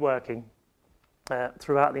working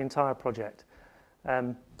throughout the entire project.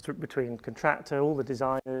 Between contractor, all the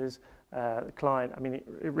designers, the client. I mean, it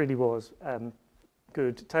really was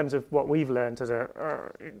good. In terms of what we've learned in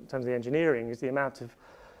terms of the engineering is the amount of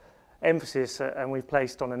emphasis and we've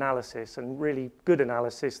placed on analysis, and really good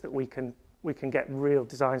analysis that we can get real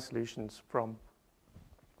design solutions from.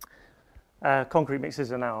 Concrete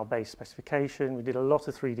mixes are now our base specification. We did a lot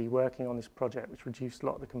of 3D working on this project, which reduced a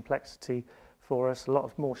lot of the complexity for us, a lot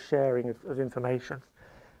of more sharing of information.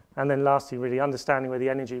 And then lastly, really understanding where the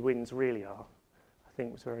energy wins really are, I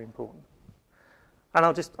think was very important. And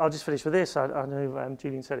I'll just finish with this. I know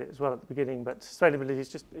Julian said it as well at the beginning, but sustainability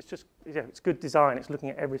is it's good design. It's looking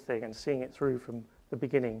at everything and seeing it through from the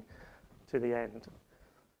beginning to the end.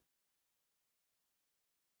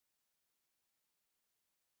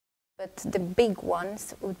 But the big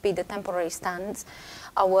ones would be the temporary stands,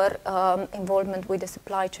 our involvement with the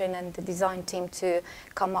supply chain and the design team to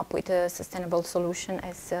come up with a sustainable solution,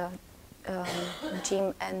 as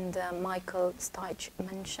Jim and Michael Steich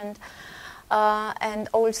mentioned. and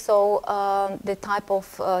also the type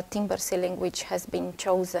of timber ceiling which has been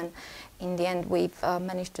chosen. In the end, we've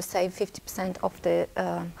managed to save 50% of the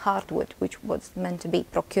hardwood, which was meant to be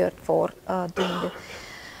procured for doing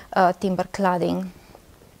the timber cladding.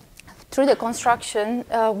 Through the construction,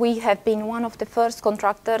 we have been one of the first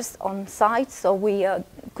contractors on site, so we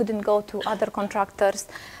couldn't go to other contractors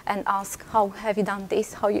and ask, how have you done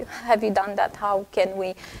this, have you done that, how can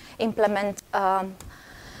we implement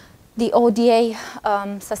the ODA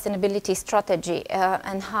sustainability strategy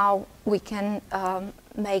and how we can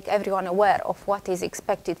make everyone aware of what is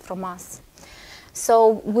expected from us.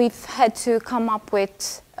 So we've had to come up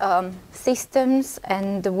with systems,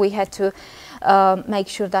 and we had to make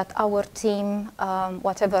sure that our team,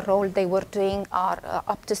 whatever role they were doing, are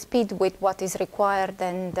up to speed with what is required,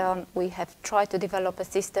 and we have tried to develop a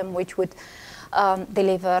system which would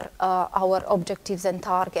deliver our objectives and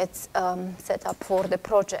targets set up for the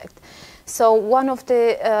project. So one of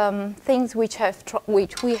the things which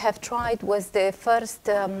we have tried was the first,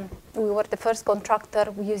 we were the first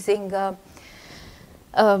contractor using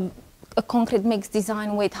a concrete mix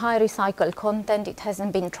design with high recycled content. It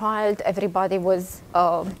hasn't been trialed. Everybody was,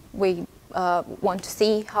 we want to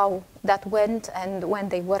see how that went, and when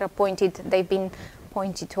they were appointed, they've been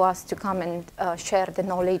pointed to us to come and share the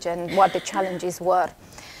knowledge and what the challenges were.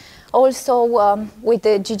 Also, with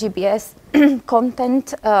the GGBS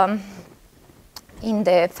content in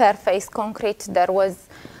the fair face concrete, there was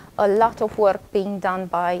a lot of work being done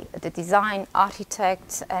by the design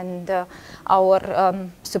architects and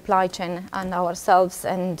our supply chain and ourselves,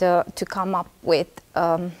 and to come up with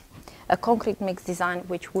a concrete mix design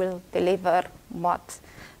which will deliver what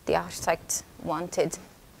the architect wanted.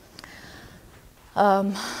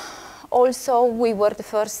 Also, we were the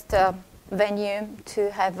first venue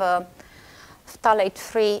to have a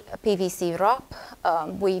phthalate-free PVC wrap.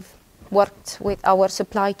 We've worked with our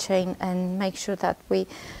supply chain and make sure that we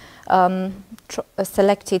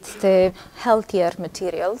selected the healthier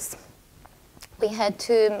materials. We had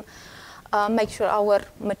to make sure our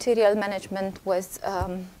material management was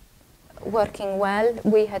working well.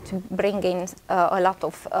 We had to bring in a lot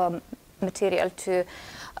of material to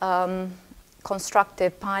construct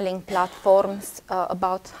the piling platforms,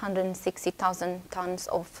 about 160,000 tons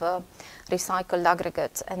of recycled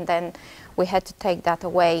aggregates, and then we had to take that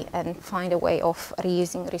away and find a way of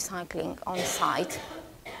reusing recycling on site.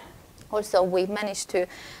 Also, we managed to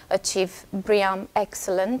achieve BREEAM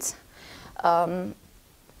Excellent,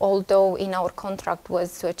 although in our contract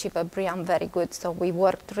was to achieve a BREEAM Very Good. So we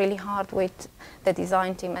worked really hard with the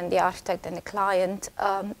design team and the architect and the client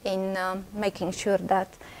in making sure that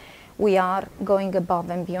we are going above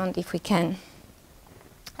and beyond if we can.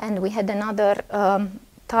 And we had another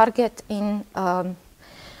target in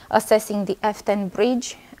assessing the F10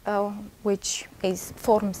 bridge, which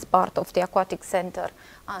forms part of the Aquatics Centre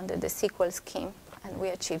under the sequel scheme, and we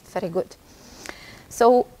achieved very good.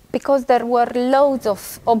 So because there were loads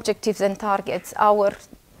of objectives and targets, our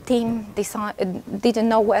team didn't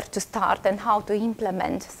know where to start and how to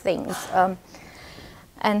implement things,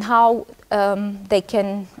 and how they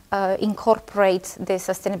can incorporate the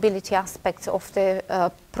sustainability aspects of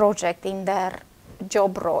the project in their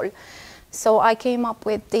job role. So I came up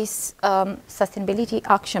with this sustainability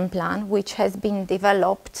action plan, which has been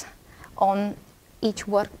developed on each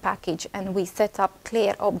work package, and we set up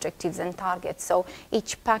clear objectives and targets. So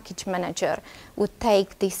each package manager would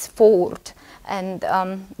take this forward, and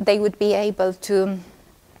they would be able to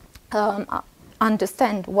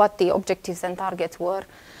understand what the objectives and targets were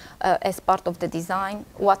as part of the design,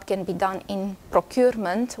 what can be done in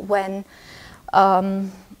procurement when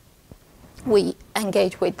we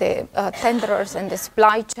engage with the tenderers and the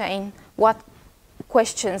supply chain, what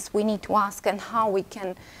questions we need to ask and how we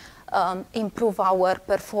can improve our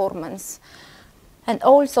performance. And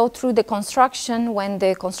also through the construction, when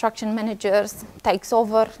the construction managers takes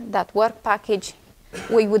over that work package,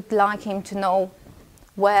 we would like him to know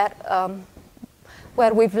where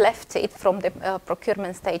we've left it from the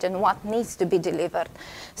procurement stage and what needs to be delivered.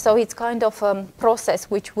 So it's kind of a process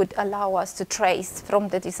which would allow us to trace from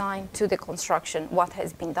the design to the construction what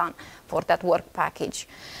has been done for that work package.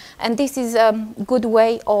 And this is a good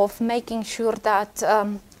way of making sure that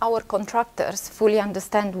our contractors fully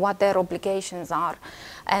understand what their obligations are,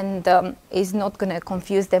 and is not going to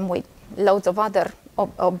confuse them with loads of other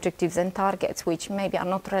objectives and targets which maybe are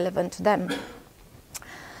not relevant to them.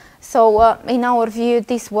 So in our view,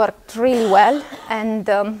 this worked really well, and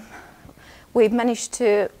we've managed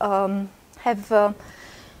to have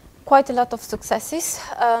quite a lot of successes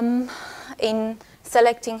in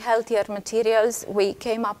selecting healthier materials, we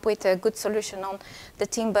came up with a good solution on the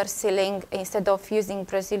timber ceiling. Instead of using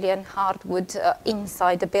Brazilian hardwood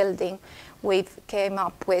inside the building, we came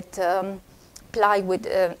up with plywood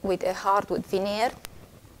with a hardwood veneer,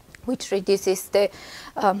 which reduces the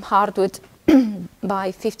hardwood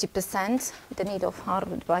by 50%, the need of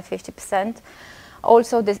hardwood by 50%.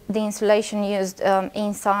 Also, the insulation used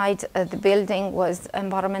inside the building was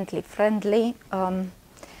environmentally friendly.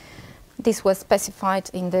 This was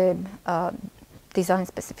specified in the design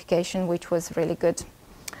specification, which was really good.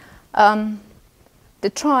 The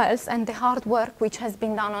trials and the hard work which has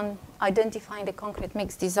been done on identifying the concrete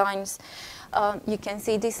mix designs, you can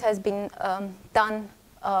see this has been done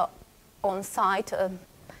on site.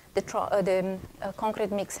 The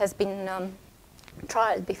concrete mix has been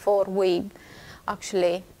trialed before we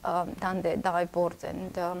actually done the dive board,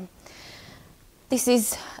 and this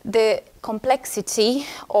is the complexity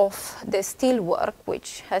of the steel work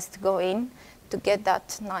which has to go in to get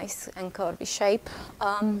that nice and curvy shape.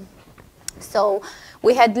 So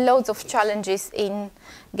we had loads of challenges in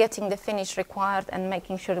getting the finish required and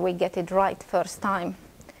making sure we get it right first time.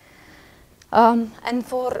 And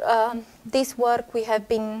for this work, we have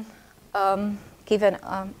been given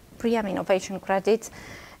a PRIAM Innovation Credit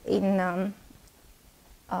in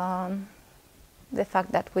the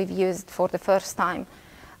fact that we've used for the first time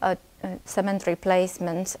cement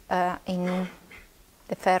replacement in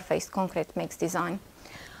the fair-faced concrete mix design.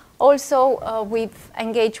 Also, we've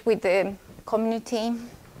engaged with the community.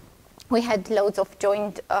 We had loads of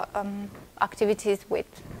joint activities with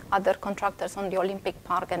other contractors on the Olympic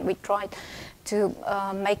Park, and we tried to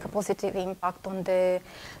make a positive impact on the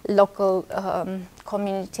local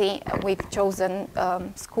community. We've chosen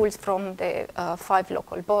schools from the 5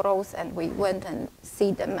 local boroughs, and we went and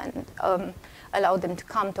see them and allowed them to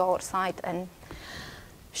come to our site and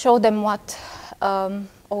show them what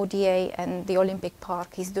ODA and the Olympic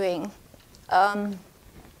Park is doing.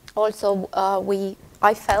 Also,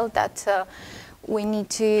 I felt that we need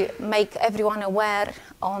to make everyone aware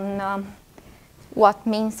on what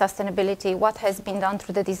means sustainability, what has been done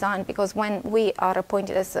through the design, because when we are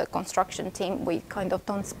appointed as a construction team, we kind of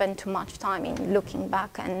don't spend too much time in looking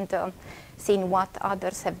back and seeing what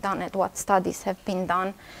others have done and what studies have been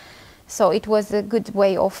done. So it was a good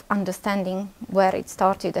way of understanding where it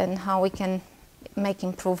started and how we can make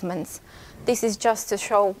improvements. This is just to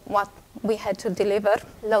show what we had to deliver,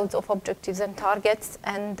 loads of objectives and targets,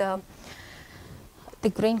 and the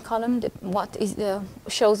green column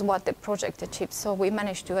shows what the project achieved. So we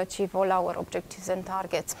managed to achieve all our objectives and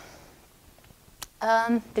targets.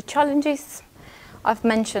 The challenges I've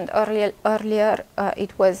mentioned earlier,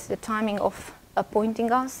 it was the timing of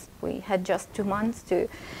appointing us. We had just 2 months to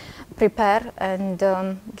prepare and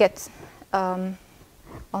get on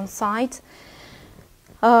site.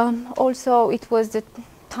 Also, it was the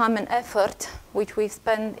time and effort which we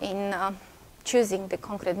spent in choosing the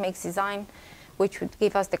concrete mix design, which would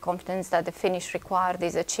give us the confidence that the finish required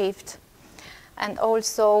is achieved. And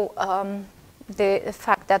also the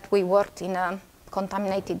fact that we worked in a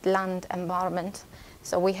contaminated land environment.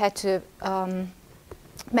 So we had to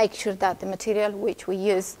make sure that the material which we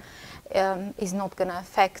use is not going to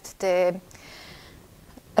affect the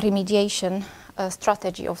remediation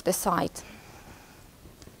strategy of the site.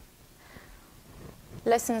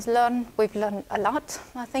 Lessons learned, we've learned a lot,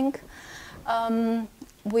 I think.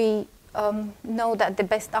 We know that the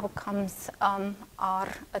best outcomes are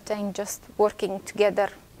attained just working together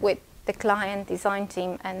with the client, design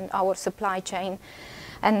team, and our supply chain,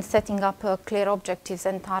 and setting up clear objectives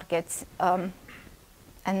and targets,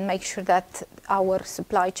 and make sure that our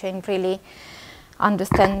supply chain really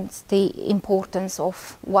understands the importance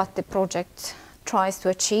of what the project tries to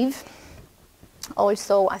achieve.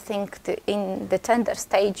 Also, I think in the tender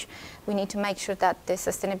stage, we need to make sure that the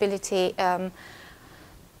sustainability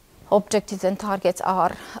objectives and targets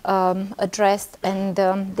are addressed and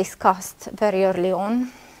discussed very early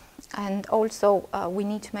on. And also, we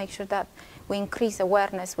need to make sure that we increase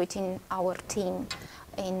awareness within our team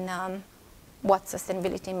in what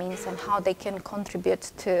sustainability means and how they can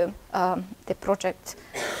contribute to the project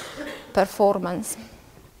performance.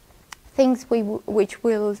 Things which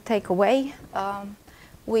we'll take away,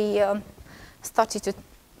 we are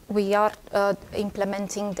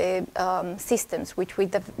implementing the systems which we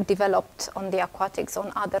developed on the aquatics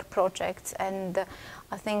on other projects, and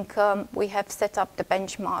I think we have set up the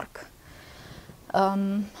benchmark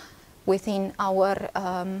within our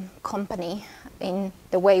company in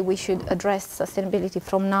the way we should address sustainability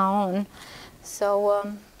from now on. So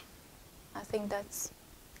I think that's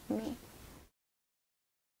me.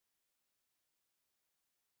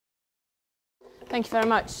 Thank you very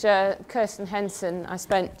much. Kirsten Henson. I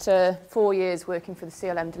spent 4 years working for the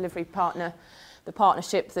CLM Delivery Partner, the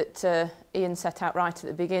partnership that Ian set out right at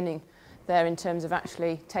the beginning there in terms of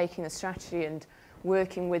actually taking the strategy and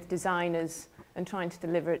working with designers and trying to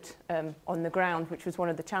deliver it on the ground, which was one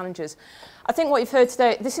of the challenges. I think what you've heard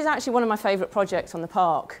today, this is actually one of my favourite projects on the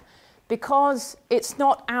park because it's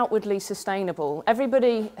not outwardly sustainable.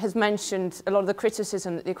 Everybody has mentioned a lot of the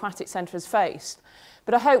criticism that the Aquatics Centre has faced,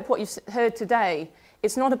 but I hope what you've heard today,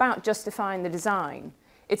 it's not about justifying the design.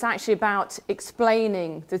 It's actually about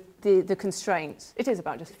explaining the constraints. It is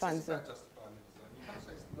about justifying the design.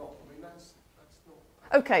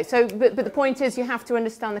 Okay, so but the point is you have to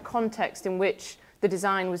understand the context in which the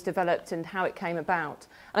design was developed and how it came about.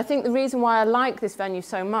 And I think the reason why I like this venue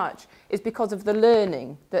so much is because of the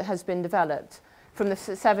learning that has been developed from the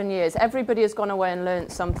 7 years. Everybody has gone away and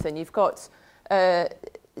learnt something. You've got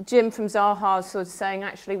Jim from Zaha sort of saying,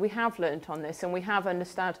 actually, we have learnt on this and we have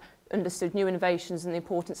understood new innovations and the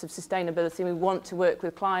importance of sustainability. We want to work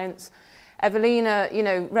with clients. Evelina, you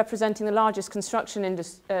know, representing the largest construction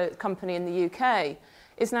company in the UK,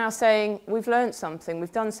 is now saying, we've learned something,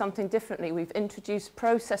 we've done something differently, we've introduced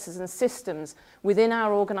processes and systems within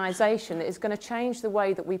our organisation that is going to change the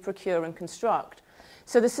way that we procure and construct.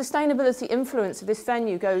 So the sustainability influence of this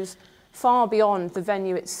venue goes far beyond the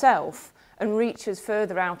venue itself and reaches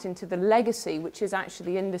further out into the legacy, which is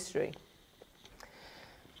actually industry.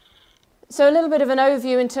 So a little bit of an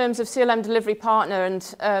overview in terms of CLM Delivery Partner,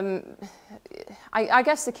 and I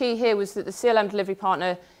guess the key here was that the CLM Delivery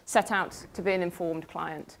Partner set out to be an informed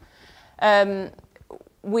client.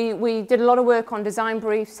 We did a lot of work on design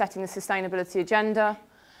briefs, setting the sustainability agenda,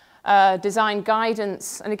 design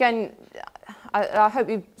guidance, and again, I hope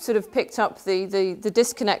you sort of picked up the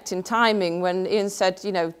disconnect in timing when Ian said,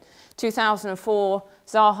 you know, 2004,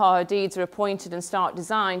 Zaha Hadid's are appointed and start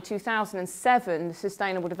design. 2007, the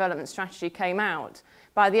Sustainable Development Strategy came out.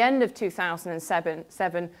 By the end of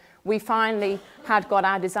 2007, we finally had got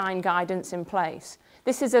our design guidance in place.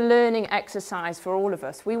 This is a learning exercise for all of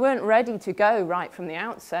us. We weren't ready to go right from the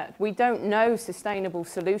outset. We don't know sustainable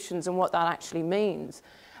solutions and what that actually means.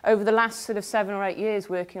 Over the last sort of 7 or 8 years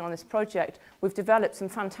working on this project, we've developed some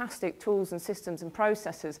fantastic tools and systems and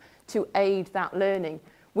processes to aid that learning.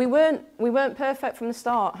 We weren't perfect from the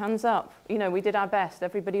start, hands up. You know, we did our best,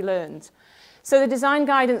 everybody learned. So the design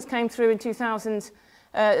guidance came through in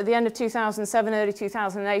at the end of 2007, early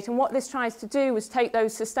 2008, and what this tries to do was take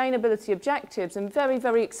those sustainability objectives and very,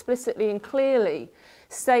 very explicitly and clearly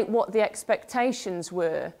state what the expectations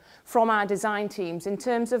were from our design teams in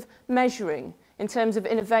terms of measuring, in terms of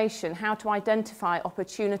innovation, how to identify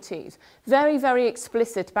opportunities. Very, very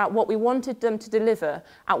explicit about what we wanted them to deliver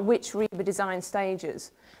at which REBA design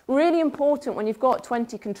stages. Really important when you've got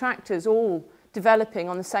 20 contractors all developing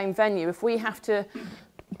on the same venue. If we have to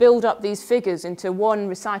build up these figures into one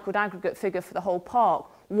recycled aggregate figure for the whole park,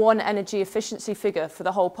 one energy efficiency figure for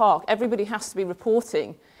the whole park, everybody has to be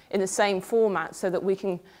reporting in the same format so that we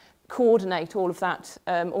can coordinate all of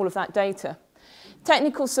that data.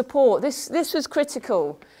 Technical support, this was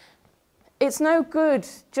critical. It's no good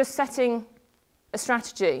just setting a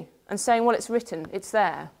strategy and saying, well, it's written, it's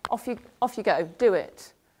there, off you go, do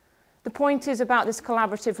it. The point is about this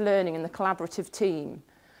collaborative learning and the collaborative team.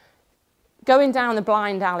 Going down the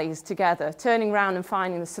blind alleys together, turning around and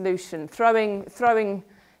finding the solution, throwing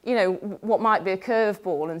you know, what might be a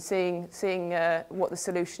curveball and seeing what the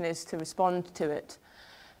solution is to respond to it.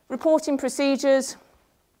 Reporting procedures,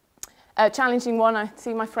 challenging one. I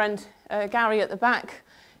see my friend Gary at the back,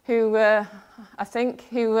 who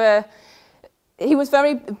he was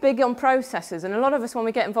very big on processes, and a lot of us, when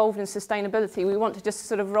we get involved in sustainability, we want to just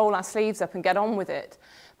sort of roll our sleeves up and get on with it.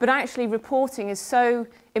 But actually reporting is so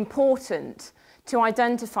important to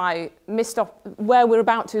identify where we're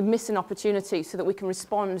about to miss an opportunity so that we can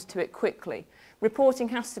respond to it quickly. Reporting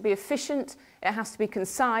has to be efficient, it has to be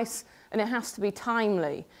concise, and it has to be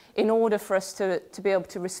timely in order for us to be able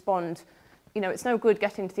to respond. You know, it's no good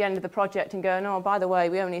getting to the end of the project and going, oh, by the way,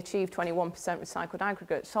 we only achieved 21% recycled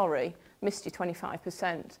aggregate. Sorry, missed you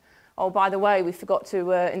 25%. Oh, by the way, we forgot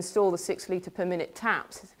to install the 6 litre per minute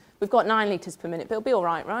taps. We've got 9 litres per minute, but it'll be all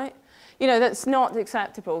right, right? You know, that's not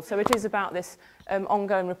acceptable. So it is about this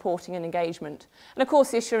ongoing reporting and engagement. And of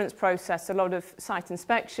course, the assurance process, a lot of site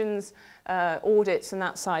inspections, audits and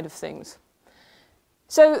that side of things.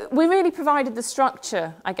 So we really provided the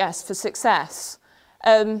structure, I guess, for success.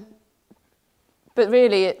 But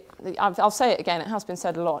really, I'll say it again, it has been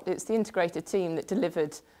said a lot, it's the integrated team that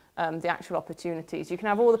delivered the actual opportunities. You can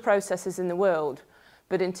have all the processes in the world,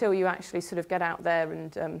 but until you actually sort of get out there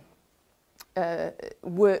and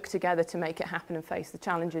work together to make it happen and face the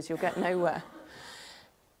challenges, you'll get nowhere.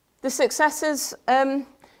 The successes,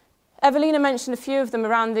 Evelina mentioned a few of them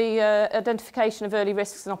around the identification of early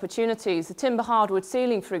risks and opportunities. The timber hardwood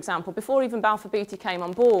ceiling, for example, before even Balfour Beatty came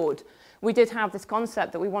on board, we did have this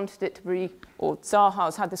concept that we wanted it to be, or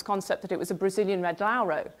Zaha's had this concept that it was a Brazilian red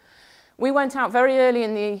lauro. We went out very early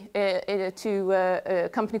in to a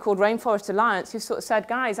company called Rainforest Alliance, who sort of said,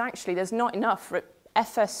 guys, actually, there's not enough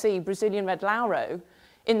FSC Brazilian red lauro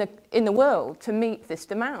in the world to meet this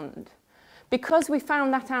demand. Because we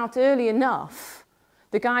found that out early enough,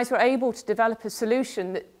 the guys were able to develop a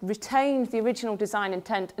solution that retained the original design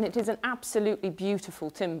intent, and it is an absolutely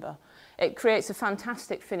beautiful timber. It creates a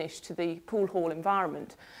fantastic finish to the pool hall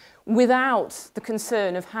environment without the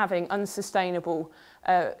concern of having unsustainable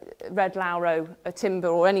red lauro timber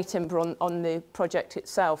or any timber on the project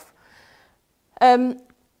itself.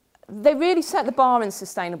 They really set the bar in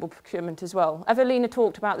sustainable procurement as well. Evelina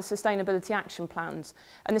talked about the sustainability action plans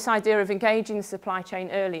and this idea of engaging the supply chain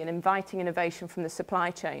early and inviting innovation from the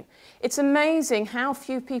supply chain. It's amazing how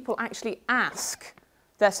few people actually ask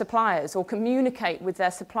their suppliers or communicate with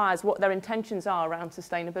their suppliers what their intentions are around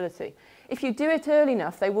sustainability. If you do it early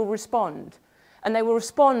enough, they will respond. And they will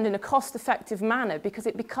respond in a cost-effective manner because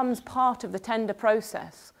it becomes part of the tender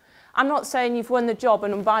process. I'm not saying you've won the job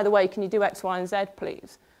and by the way, can you do X, Y, and Z,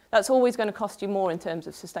 please? That's always going to cost you more in terms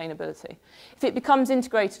of sustainability. If it becomes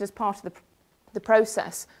integrated as part of the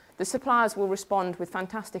process, the suppliers will respond with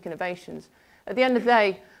fantastic innovations. At the end of the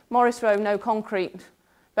day, Morris Rowe know concrete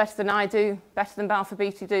better than I do, better than Balfour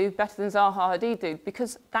Beatty do, better than Zaha Hadid do,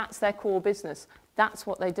 because that's their core business. That's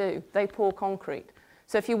what they do. They pour concrete.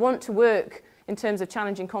 So if you want to work in terms of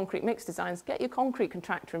challenging concrete mix designs, get your concrete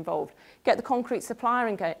contractor involved, get the concrete supplier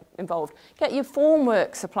involved, get your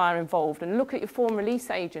formwork supplier involved and look at your form release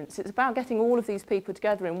agents. It's about getting all of these people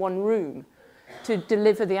together in one room to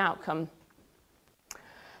deliver the outcome.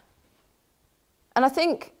 And I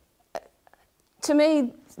think, to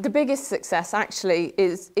me, the biggest success actually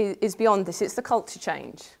is beyond this. It's the culture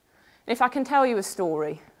change. And if I can tell you a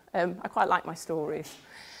story, I quite like my stories.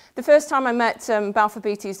 The first time I met Balfour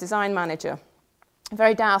Beatty's design manager, a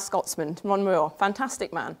very dour Scotsman, Ron Moore,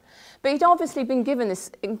 fantastic man. But he'd obviously been given this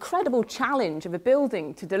incredible challenge of a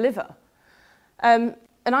building to deliver. And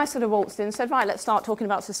I sort of waltzed in and said, right, let's start talking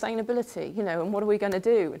about sustainability, you know, and what are we going to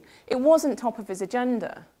do? And it wasn't top of his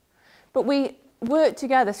agenda. But we worked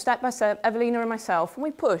together step by step, Evelina and myself, and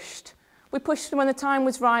we pushed. We pushed when the time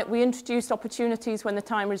was right. We introduced opportunities when the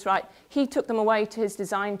time was right. He took them away to his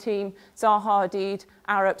design team, Zaha Hadid,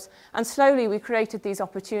 Arabs, and slowly we created these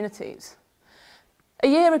opportunities. A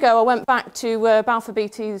year ago, I went back to Balfour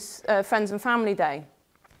Beatty's Friends and Family Day,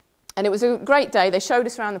 and it was a great day. They showed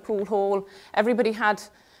us around the pool hall. Everybody had,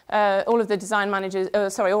 all of the design managers,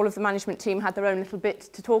 all of the management team had their own little bit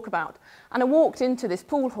to talk about. And I walked into this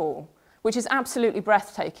pool hall, which is absolutely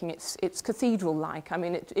breathtaking. It's cathedral-like. I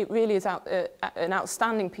mean, it really is an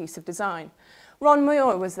outstanding piece of design. Ron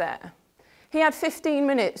Moore was there. He had 15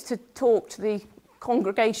 minutes to talk to the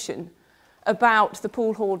congregation about the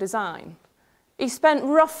pool hall design. He spent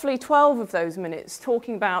roughly 12 of those minutes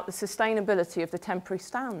talking about the sustainability of the temporary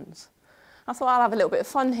stands. I thought, I'll have a little bit of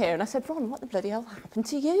fun here. And I said, Ron, what the bloody hell happened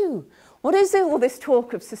to you? What is all this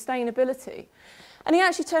talk of sustainability? And he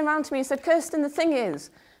actually turned around to me and said, Kirsten, the thing is,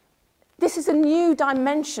 this is a new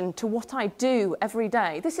dimension to what I do every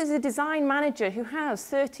day. This is a design manager who has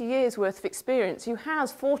 30 years worth of experience, who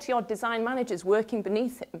has 40-odd design managers working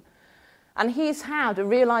beneath him. And he's had a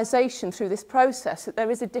realization through this process that there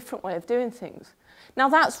is a different way of doing things. Now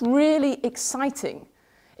that's really exciting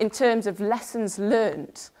in terms of lessons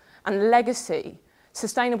learned and legacy,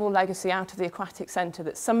 sustainable legacy out of the Aquatic Centre,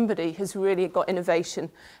 that somebody has really got innovation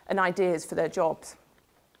and ideas for their jobs.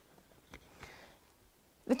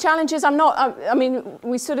 The challenges, I mean,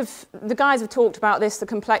 the guys have talked about this, the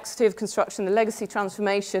complexity of construction, the legacy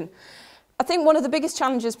transformation. I think one of the biggest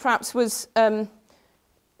challenges perhaps was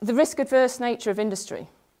the risk-averse nature of industry.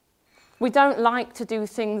 We don't like to do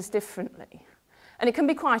things differently. And it can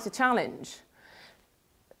be quite a challenge.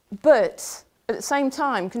 But at the same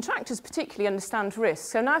time, contractors particularly understand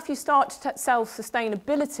risk. So now if you start to sell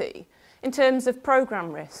sustainability in terms of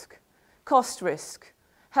program risk, cost risk,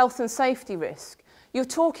 health and safety risk, you're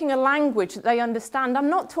talking a language that they understand. I'm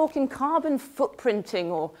not talking carbon footprinting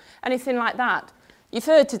or anything like that. You've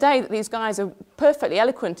heard today that these guys are perfectly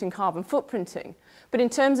eloquent in carbon footprinting. But in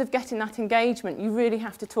terms of getting that engagement, you really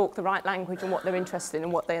have to talk the right language and what they're interested in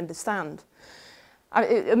and what they understand.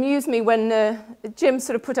 It amused me when Jim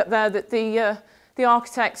sort of put up there that the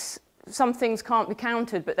architects, some things can't be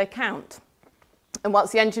counted, but they count. And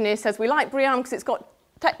whilst the engineer says, we like BREEAM because it's got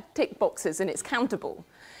tick boxes and it's countable.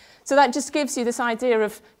 So that just gives you this idea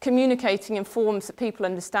of communicating in forms that people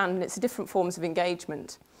understand, and it's different forms of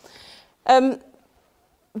engagement.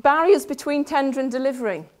 Barriers between tender and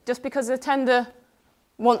delivery. Just because the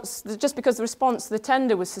response to the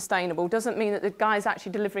tender was sustainable doesn't mean that the guys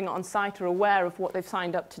actually delivering it on site are aware of what they've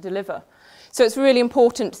signed up to deliver. So it's really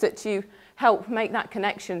important that you help make that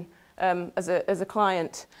connection as a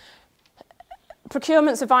client.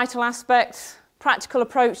 Procurement's a vital aspect, practical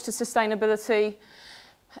approach to sustainability.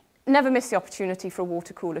 Never miss the opportunity for a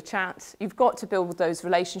water cooler chat. You've got to build those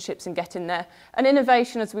relationships and get in there. And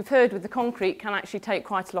innovation, as we've heard with the concrete, can actually take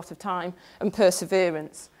quite a lot of time and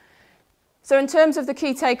perseverance. So in terms of the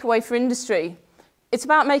key takeaway for industry, it's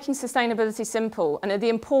about making sustainability simple and the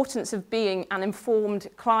importance of being an informed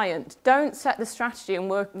client. Don't set the strategy and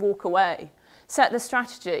walk away. Set the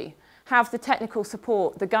strategy, have the technical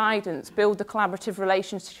support, the guidance, build the collaborative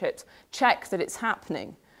relationships, check that it's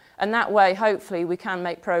happening. And that way, hopefully, we can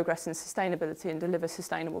make progress in sustainability and deliver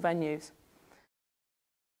sustainable venues.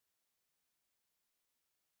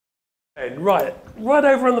 And right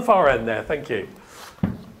over on the far end there, thank you.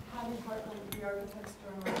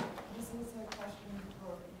 This is a question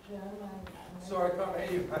for Jim. Sorry, I can't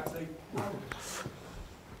hear you, Patsy.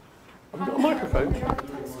 Have we got a microphone?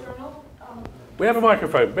 We have a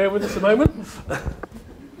microphone. Bear with us a moment.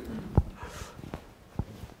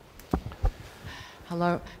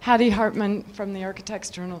 Hello, Hattie Hartman from the Architects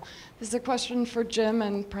Journal. This is a question for Jim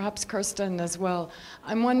and perhaps Kirsten as well.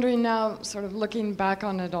 I'm wondering now, sort of looking back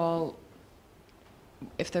on it all,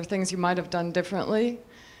 if there are things you might have done differently,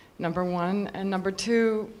 number one, and number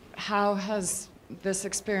two, how has this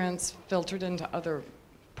experience filtered into other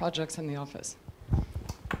projects in the office?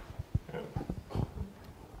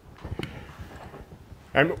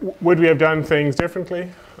 And would we have done things differently?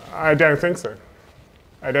 I don't think so.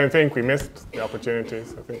 I don't think we missed the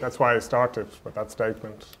opportunities. I think that's why I started with that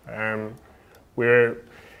statement.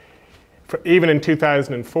 Even in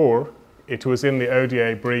 2004, it was in the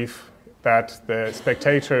ODA brief that the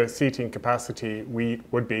spectator seating capacity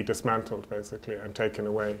would be dismantled, basically, and taken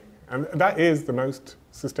away. And that is the most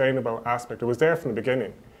sustainable aspect. It was there from the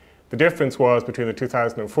beginning. The difference was between the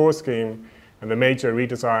 2004 scheme and the major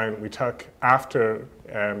redesign we took after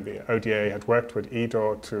the ODA had worked with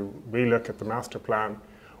EDOR to relook at the master plan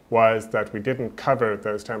was that we didn't cover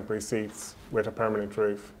those temporary seats with a permanent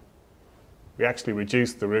roof. We actually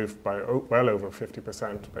reduced the roof by well over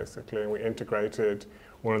 50%, basically, and we integrated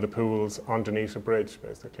one of the pools underneath a bridge,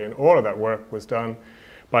 basically. And all of that work was done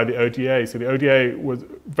by the ODA. So the ODA was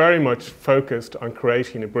very much focused on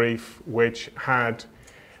creating a brief which had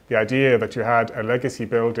the idea that you had a legacy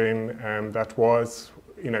building that was,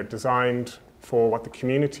 designed for what the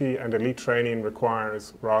community and elite training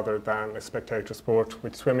requires rather than a spectator sport,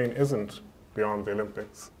 which swimming isn't beyond the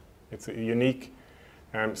Olympics. It's a unique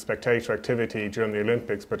spectator activity during the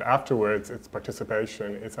Olympics, but afterwards its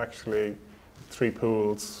participation is actually 3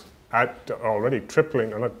 pools at already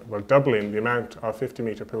tripling, or doubling the amount of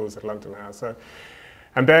 50-metre pools that London has. So,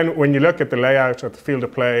 and then when you look at the layout of the field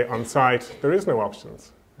of play on site, there is no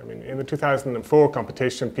options. I mean, in the 2004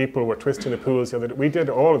 competition, people were twisting the pools. We did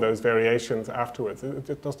all of those variations afterwards.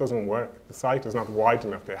 It just doesn't work. The site is not wide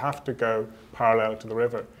enough. They have to go parallel to the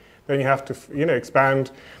river. Then you have to, expand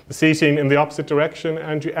the seating in the opposite direction,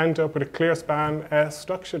 and you end up with a clear span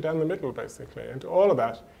structure down the middle, basically. And all of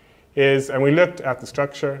that is, and we looked at the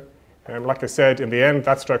structure, and like I said, in the end,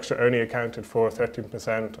 that structure only accounted for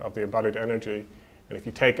 13% of the embodied energy. And if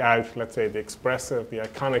you take out, let's say, the expressive, the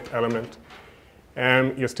iconic element,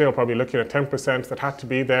 you're still probably looking at 10% that had to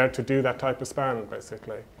be there to do that type of span,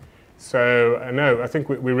 basically. So, no, I think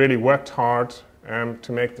we really worked hard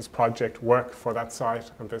to make this project work for that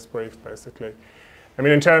site and this brief, basically. I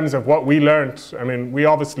mean, in terms of what we learned, I mean, we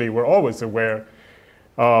obviously were always aware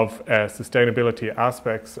of sustainability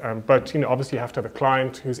aspects, but obviously you have to have a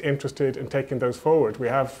client who's interested in taking those forward. We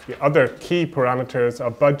have the other key parameters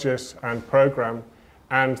of budget and program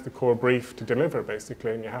and the core brief to deliver,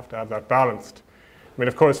 basically, and you have to have that balanced. I mean,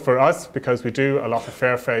 of course, for us, because we do a lot of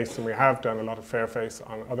fair face, and we have done a lot of fair face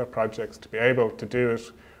on other projects, to be able to do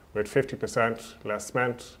it with 50% less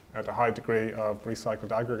cement and a high degree of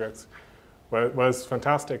recycled aggregates was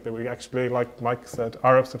fantastic. That we actually, like Mike said,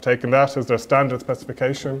 Arabs have taken that as their standard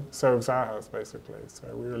specification, so have Zaha's, basically. So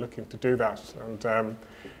we were looking to do that, and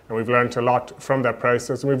we've learned a lot from that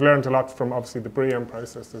process, and we've learned a lot from, obviously, the BREEAM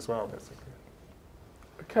process as well, basically.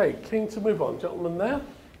 Okay, keen to move on. Gentleman there.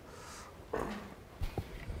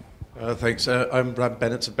 Thanks. I'm Brad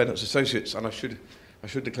Bennett of Bennett's Associates, and I should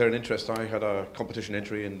declare an interest. I had a competition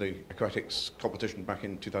entry in the aquatics competition back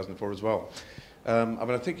in 2004 as well. I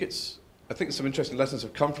mean, I think it's I think some interesting lessons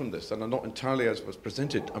have come from this, and are not entirely as was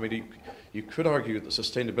presented. I mean, you could argue that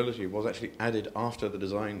sustainability was actually added after the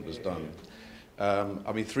design was done.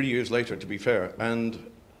 I mean, 3 years later, to be fair. And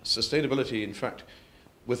sustainability, in fact,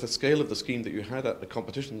 with the scale of the scheme that you had at the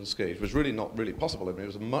competition stage, was really not really possible. I mean, it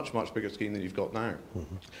was a much, much bigger scheme than you've got now.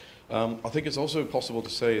 I think it's also possible to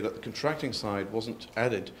say that the contracting side wasn't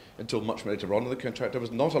added until much later on, and the contractor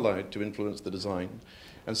was not allowed to influence the design.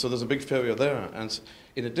 And so there's a big failure there. And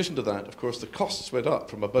in addition to that, of course, the costs went up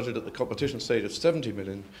from a budget at the competition stage of 70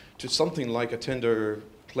 million to something like a tender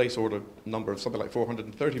place order number of something like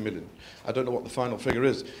 430 million. I don't know what the final figure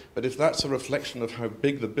is, but if that's a reflection of how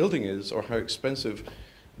big the building is or how expensive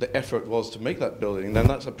the effort was to make that building, then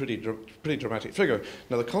that's a pretty dramatic figure.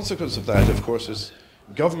 Now, the consequence of that, of course, is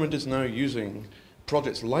government is now using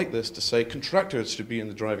projects like this to say contractors should be in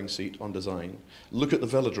the driving seat on design. Look at the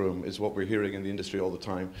velodrome is what we're hearing in the industry all the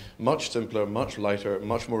time. Much simpler, much lighter,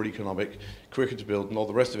 much more economic, quicker to build and all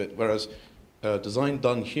the rest of it. Whereas design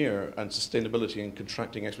done here and sustainability and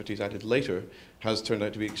contracting expertise added later has turned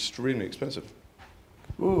out to be extremely expensive.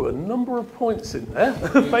 Ooh, a number of points in there.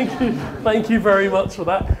 Thank you very much for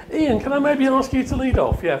that. Ian, can I maybe ask you to lead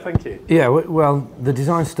off? Yeah, thank you. Yeah, well, the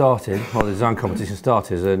design started, well, the design competition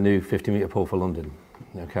started as a new 50-metre pool for London.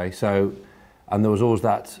 Okay, so, and there was always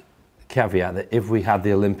that caveat that if we had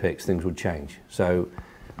the Olympics, things would change. So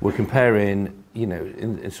we're comparing, you know,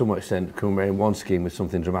 in some extent, comparing one scheme with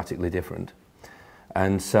something dramatically different.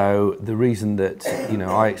 And so the reason that, you know,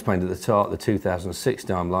 I explained at the start the 2006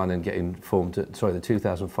 timeline and getting formed, the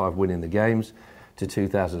 2005 winning the games to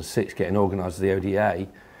 2006 getting organised as the ODA,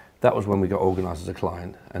 that was when we got organised as a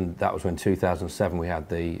client, and that was when 2007 we had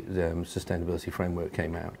the sustainability framework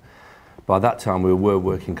came out. By that time we were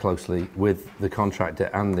working closely with the contractor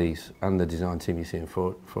and the design team you see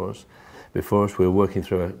for us. Before us we were working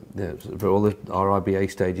through all our IBA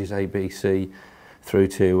stages, A, B, C, through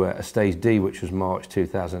to a stage D, which was March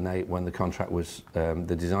 2008, when the contract was,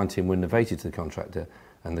 the design team were innovated to the contractor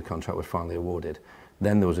and the contract was finally awarded.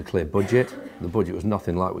 Then there was a clear budget. The budget was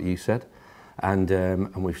nothing like what you said, and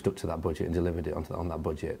we've stuck to that budget and delivered it on that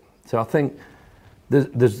budget. So I think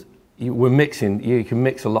we're mixing, you can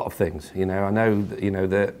mix a lot of things. You know, I know that, you know,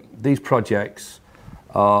 that these projects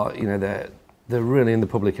are, you know, they're really in the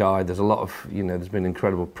public eye. There's a lot of, you know, there's been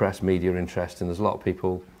incredible press, media interest, and there's a lot of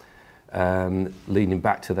people leading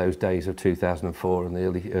back to those days of 2004 and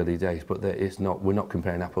the early days, but it's not, we're not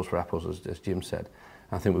comparing apples for apples, as Jim said.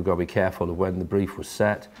 I think we've got to be careful of when the brief was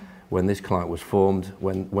set, when this client was formed,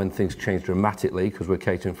 when things changed dramatically, because we're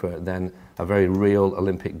catering for then a very real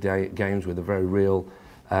Olympic Games with a very real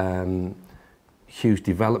huge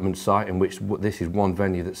development site in which this is one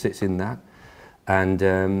venue that sits in that, and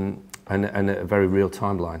a very real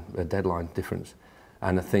timeline, a deadline difference.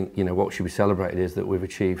 And I think, you know, what should be celebrated is that we've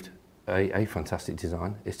achieved a fantastic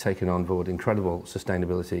design. It's taken on board incredible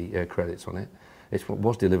sustainability credits on it. It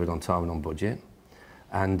was delivered on time and on budget,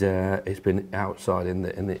 and it's been outside in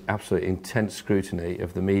the absolute intense scrutiny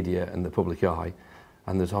of the media and the public eye,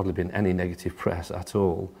 and there's hardly been any negative press at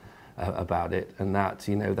all about it. And that,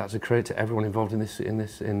 you know, that's a credit to everyone involved in this and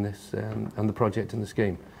the project and the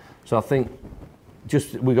scheme. So I think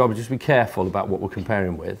we've got to just be careful about what we're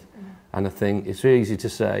comparing with, and I think it's very easy to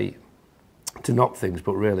say, to knock things,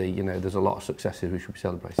 but really, you know, there's a lot of successes we should be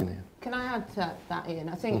celebrating here. Can I add to that, Ian?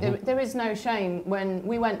 I think there is no shame. When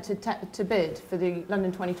we went to bid for the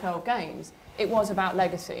London 2012 Games, it was about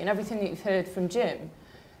legacy, and everything that you've heard from Jim,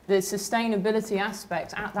 the sustainability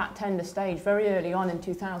aspect at that tender stage very early on in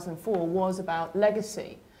 2004 was about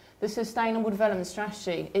legacy. The Sustainable Development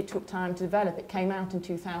Strategy, it took time to develop. It came out in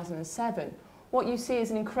 2007. What you see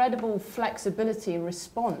is an incredible flexibility and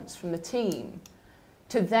response from the team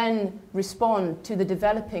to then respond to the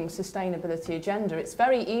developing sustainability agenda. It's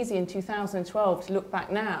very easy in 2012 to look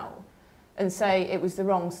back now and say it was the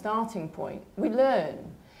wrong starting point. We learn.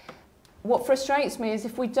 What frustrates me is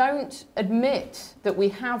if we don't admit that we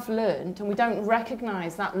have learned and we don't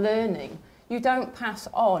recognise that learning, you don't pass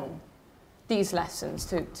on these lessons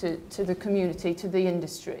to the community, to the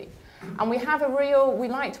industry. And we have we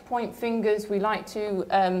like to point fingers, we like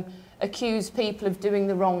to accuse people of doing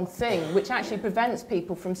the wrong thing, which actually prevents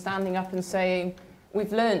people from standing up and saying,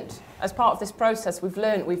 we've learned, as part of this process, we've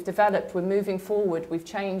learned, we've developed, we're moving forward, we've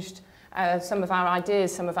changed some of our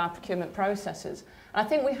ideas, some of our procurement processes. And I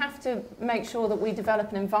think we have to make sure that we develop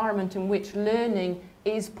an environment in which learning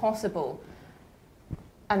is possible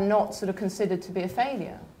and not sort of considered to be a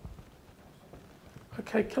failure.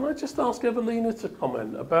 Okay, can I just ask Evelina to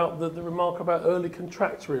comment about the remark about early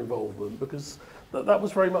contractor involvement, because that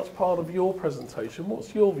was very much part of your presentation.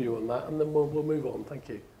 What's your view on that? And then we'll move on. Thank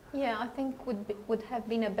you. Yeah, I think would have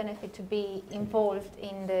been a benefit to be involved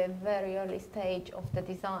in the very early stage of the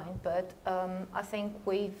design, but I think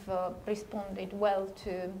we've responded well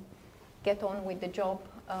to get on with the job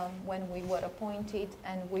when we were appointed,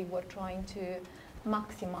 and we were trying to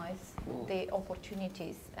maximize the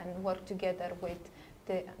opportunities and work together with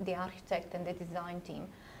the architect and the design team.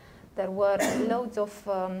 There were loads of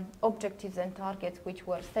objectives and targets which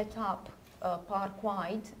were set up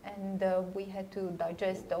park-wide, and we had to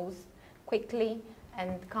digest those quickly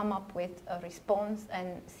and come up with a response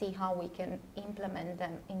and see how we can implement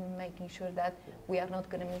them in making sure that we are not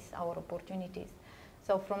going to miss our opportunities.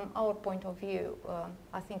 So from our point of view,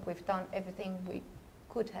 I think we've done everything we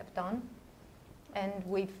could have done, and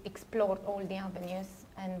we've explored all the avenues,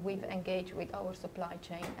 and we've engaged with our supply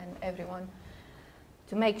chain and everyone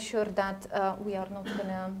to make sure that we are not going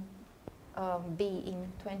to be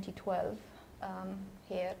in 2012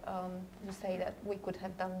 here to say that we could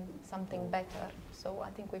have done something better. So I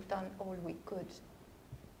think we've done all we could.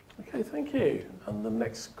 Okay, thank you. And the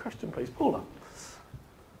next question, please, Paula.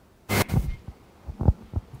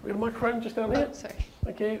 We have a microphone just down here. Oh, sorry.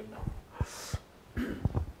 Thank you.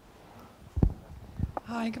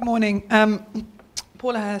 Hi, good morning.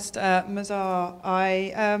 Paula Hurst, Mazar.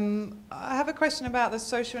 I have a question about the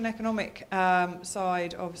social and economic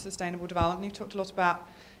side of sustainable development. You've talked a lot about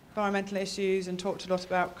environmental issues and talked a lot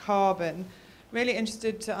about carbon. Really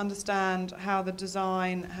interested to understand how the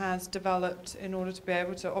design has developed in order to be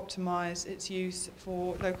able to optimise its use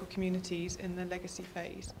for local communities in the legacy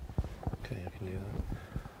phase. Okay, I can do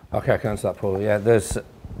that. Okay, I can answer that, Paula. Yeah, there's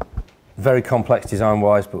very complex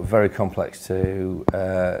design-wise, but very complex to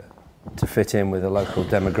fit in with a local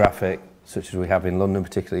demographic, such as we have in London,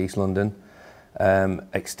 particularly East London.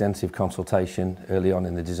 Extensive consultation early on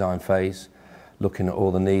in the design phase, looking at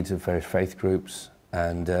all the needs of various faith groups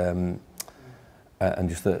and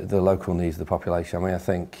just the local needs of the population. I mean, I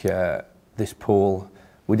think this pool,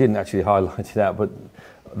 we didn't actually highlight it out, but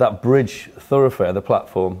that bridge thoroughfare, the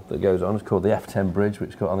platform that goes on, is called the F10 Bridge,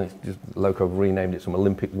 which got on it, just local renamed it some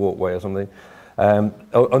Olympic walkway or something.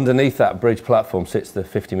 Underneath that bridge platform sits the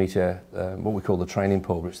 50-metre, what we call the training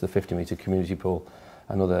pool, which is the 50-metre community pool,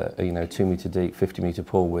 another 2-metre deep, 50-metre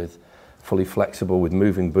pool with fully flexible, with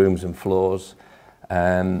moving booms and floors.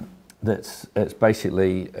 It's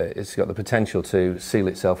basically, it's got the potential to seal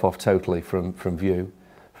itself off totally from view,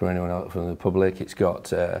 from anyone else, from the public. It's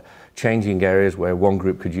got changing areas where one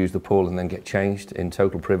group could use the pool and then get changed in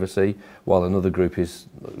total privacy, while another group is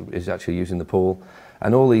actually using the pool.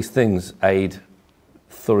 And all these things aid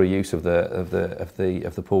thorough use of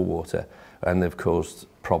the pool water, and they've caused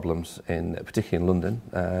problems particularly in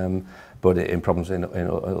London, but in problems in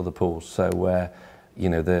other pools. So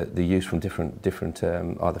the use from different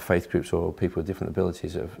either faith groups or people with different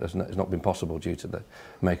abilities has not been possible due to the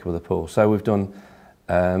makeup of the pool. So we've done,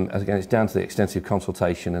 again, it's down to the extensive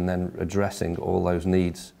consultation and then addressing all those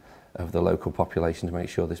needs of the local population to make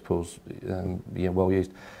sure this pool's well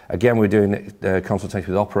used. Again, we're doing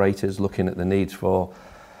consultation with operators, looking at the needs for,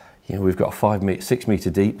 we've got a 6-metre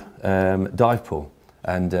deep dive pool,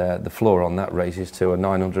 and the floor on that raises to a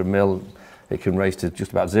 900 mil. It can raise to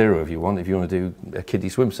just about zero if you want to do a kiddie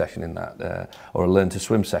swim session in that, or a learn to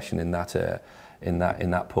swim session in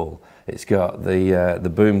that pool. It's got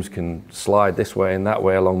the booms can slide this way and that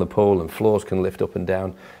way along the pool, and floors can lift up and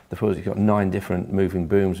down. The pool's got 9 different moving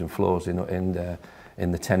booms and floors in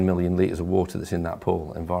the 10 million litres of water that's in that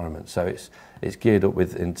pool environment. So it's geared up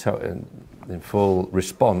with in full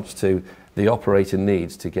response to the operator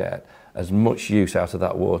needs to get as much use out of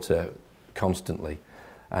that water constantly.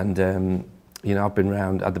 And I've been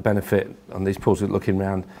round, had the benefit on these pools looking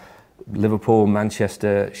round Liverpool,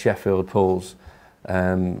 Manchester, Sheffield pools.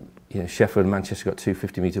 Sheffield and Manchester got 2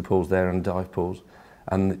 50-metre pools there and dive pools,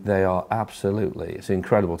 and they are absolutely, it's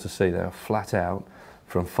incredible to see, they are flat out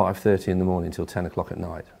from 5:30 in the morning till 10 o'clock at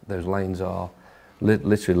night. Those lanes are,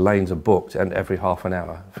 literally lanes are booked and every half an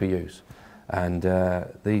hour for use. And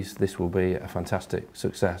this will be a fantastic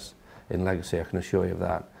success in Legacy, I can assure you of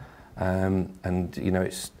that.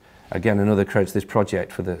 It's, again, another credit to this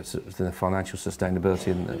project for the financial sustainability,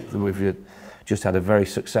 and we've just had a very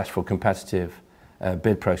successful competitive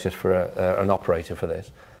bid process for an operator for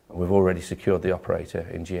this. We've already secured the operator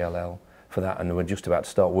in GLL for that, and we're just about to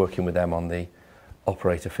start working with them on the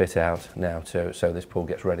operator fit out now, so this pool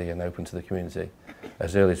gets ready and open to the community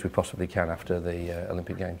as early as we possibly can after the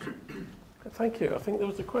Olympic Games. Thank you. I think there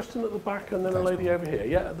was a question at the back and then a lady over here.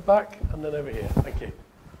 Yeah, at the back and then over here. Thank you.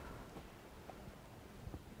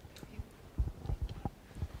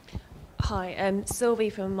 Hi, Sylvie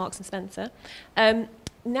from Marks & Spencer.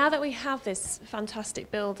 now that we have this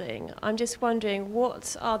fantastic building, I'm just wondering,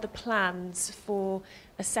 what are the plans for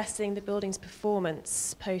assessing the building's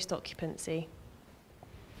performance post-occupancy?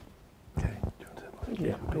 Okay.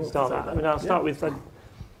 Yeah, I'll start with that. I mean, I'll start with,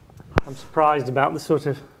 I'm surprised about the sort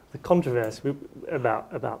of the controversy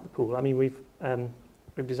about the pool. I mean, we've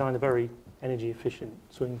designed a very energy efficient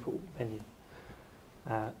swimming pool venue,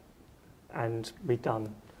 and we've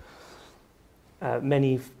done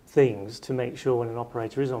many things to make sure when an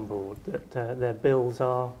operator is on board that their bills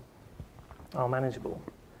are manageable.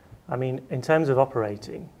 I mean, in terms of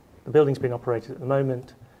operating, the building's been operated at the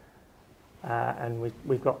moment, and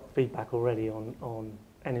we've got feedback already on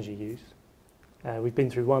energy use. We've been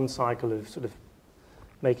through one cycle of sort of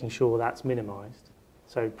making sure that's minimised.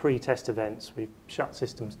 So pre-test events, we've shut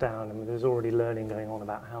systems down, and there's already learning going on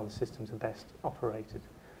about how the systems are best operated.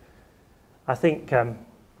 I think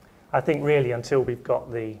really until we've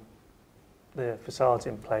got the facades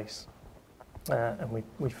in place and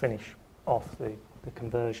we finish off the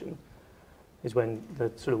conversion is when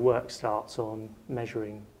the sort of work starts on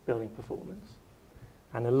measuring building performance.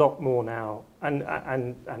 And a lot more now,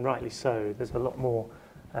 and rightly so, there's a lot more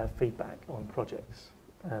feedback on projects.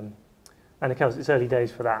 And of course, it's early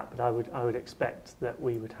days for that, but I would expect that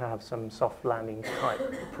we would have some soft landing type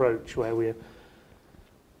approach where we're,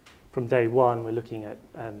 from day one, we're looking at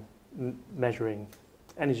measuring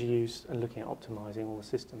energy use and looking at optimizing all the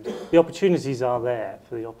systems. The opportunities are there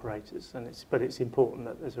for the operators, but it's important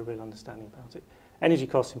that there's a real understanding about it. Energy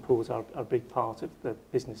costs in pools are a big part of the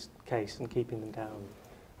business case and keeping them down.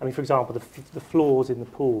 I mean, for example, the floors in the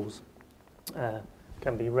pools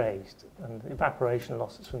can be raised, and evaporation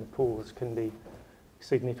losses from the pools can be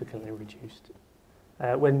significantly reduced.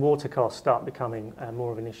 When water costs start becoming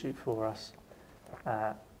more of an issue for us,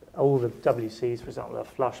 all the WCs, for example, are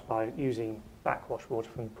flushed by using backwash water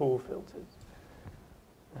from the pool filters.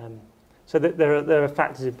 So there are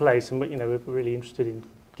factors in place, and we're really interested in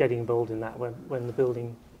getting involved in that when the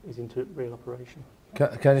building is into real operation. Can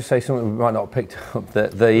I just say something we might not have picked up?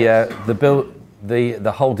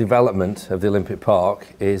 The whole development of the Olympic Park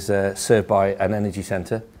is served by an energy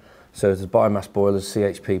centre. So there's biomass boilers,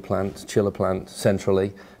 CHP plant, chiller plant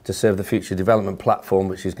centrally to serve the future development platform,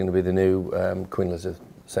 which is going to be the new Queen Elizabeth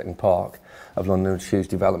II Park of London, which is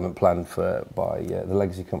development planned by the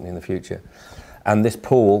Legacy Company in the future. And this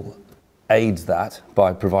pool aids that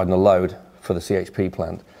by providing a load for the CHP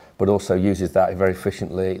plant, but also uses that very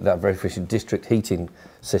efficient district heating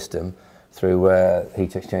system through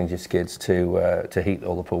heat exchanger skids to heat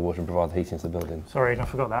all the pool water and provide the heating to the building. Sorry, I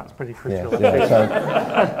forgot that. It's pretty crucial. Apart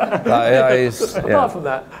from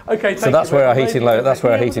that, okay. So that's where our heating that's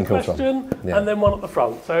where our heating comes from. Yeah. And then one at the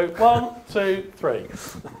front. So 1, 2, 3.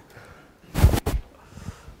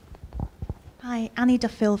 Hi, Annie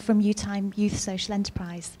Duffield from UTime Youth Social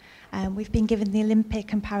Enterprise. We've been given the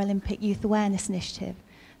Olympic and Paralympic Youth Awareness Initiative.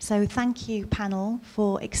 So thank you, panel,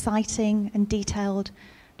 for exciting and detailed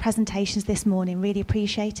presentations this morning. Really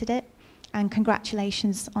appreciated it, and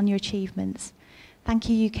congratulations on your achievements. Thank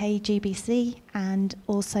you, UK-GBC, and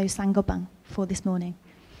also Saint-Gobain for this morning.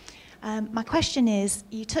 My question is,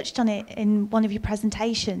 you touched on it in one of your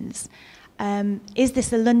presentations. Is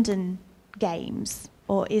this a London Games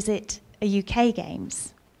or is it a UK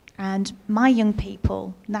Games? And my young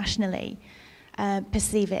people nationally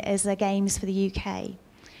perceive it as a Games for the UK.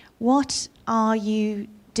 What are you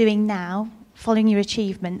doing now, following your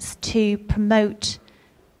achievements, to promote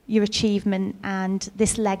your achievement and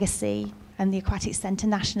this legacy and the Aquatics Centre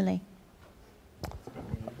nationally?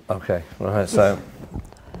 Okay, right. So,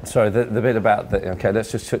 sorry, the bit about the. Okay,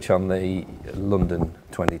 let's just touch on the London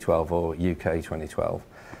 2012 or UK 2012.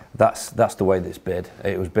 That's the way that it's bid.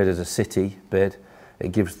 It was bid as a city bid.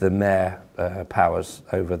 It gives the mayor powers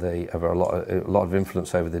over a lot of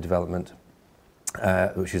influence over the development,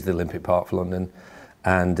 which is the Olympic Park for London,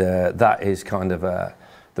 and that is kind of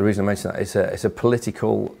the reason I mention that. It's a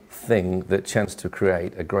political thing that tends to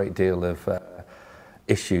create a great deal of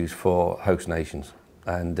issues for host nations,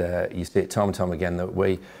 and you see it time and time again that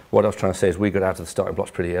what I was trying to say is we got out of the starting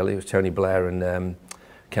blocks pretty early. It was Tony Blair and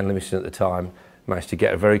Ken Livingstone at the time managed to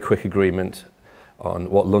get a very quick agreement on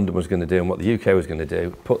what London was going to do and what the UK was going to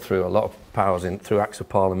do, put through a lot of powers in through Acts of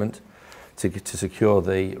Parliament to secure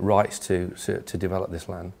the rights to develop this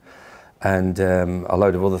land, and a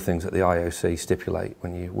load of other things that the IOC stipulate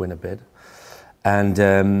when you win a bid, and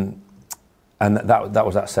that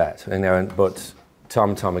was that set, you know. But time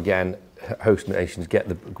and time again, host nations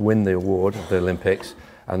win the award of the Olympics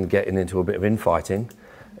and getting into a bit of infighting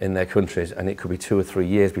in their countries, and it could be 2 or 3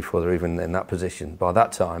 years before they're even in that position. By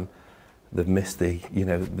that time, they've missed the, you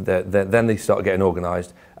know, then they start getting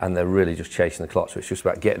organised and they're really just chasing the clock. So it's just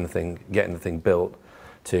about getting the thing built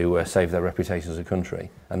to save their reputation as a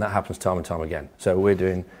country, and that happens time and time again. So we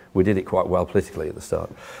did it quite well politically at the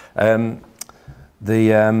start. So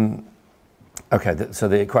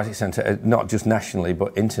the Aquatics Centre, not just nationally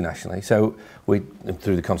but internationally. So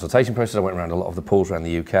through the consultation process, I went around a lot of the pools around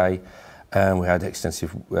the UK, and we had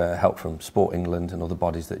extensive help from Sport England and other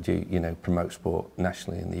bodies that promote sport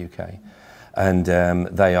nationally in the UK, and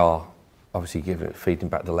they are obviously feeding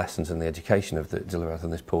back the lessons and the education of the delivery on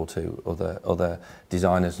this pool to other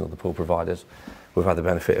designers and other pool providers. We've had the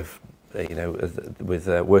benefit of, with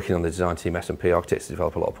working on the design team S&P Architects to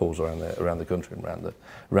develop a lot of pools around the country and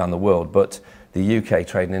around the world. But the UK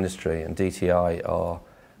Trade and Industry and DTI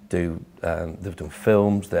they've done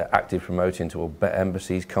films. They're active promoting to all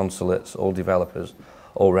embassies, consulates, all developers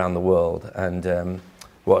all around the world. And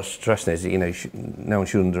what's stressing is, no one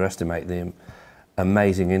should underestimate the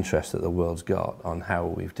amazing interest that the world's got on how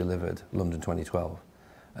we've delivered London 2012.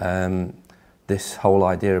 This whole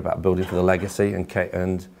idea about building for the legacy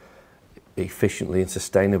and efficiently and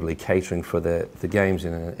sustainably catering for the games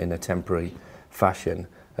in a temporary fashion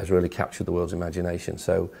has really captured the world's imagination.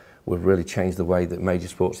 So we've really changed the way that major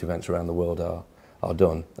sports events around the world are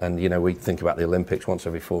done. And we think about the Olympics once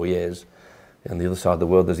every 4 years. On the other side of the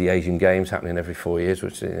world, there's the Asian Games happening every 4 years,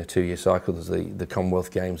 which is in a 2-year cycle. There's the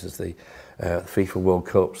Commonwealth Games, there's the FIFA World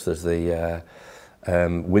Cups, there's the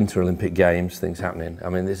Winter Olympic Games, things happening. I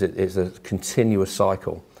mean, it's a continuous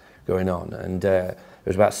cycle going on. And it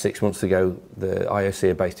was about 6 months ago, the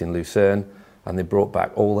IOC are based in Lucerne, and they brought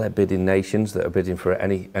back all their bidding nations that are bidding for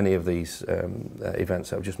any of these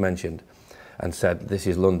events that I've just mentioned, and said, this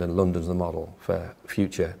is London. London's the model for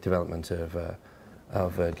future development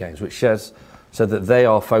of games, which says so that they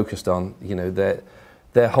are focused on,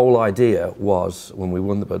 their whole idea was, when we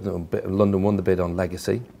won the bid, London won the bid on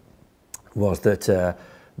legacy, was that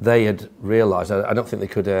they had realised, I don't think they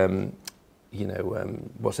could,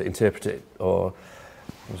 interpret it or,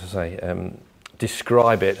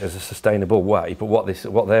 describe it as a sustainable way, but what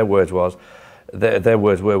their words was, their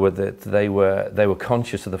words were that they were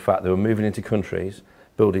conscious of the fact they were moving into countries,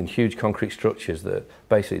 building huge concrete structures that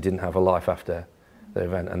basically didn't have a life after the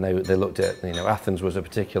event, and they looked at, Athens was a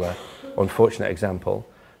particular unfortunate example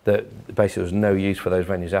that basically was no use for those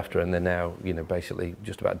venues after, and they're now basically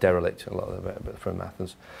just about derelict, a lot of them from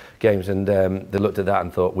Athens Games, and they looked at that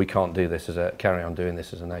and thought, we can't do this carry on doing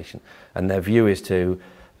this as a nation. And their view is to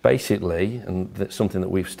basically, and that's something that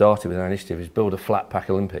we've started with our initiative, is build a flat pack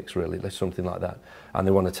Olympics, really, something like that. And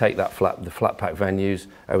they want to take the flat pack venues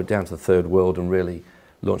out down to the third world and really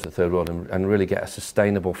launch the third world and really get a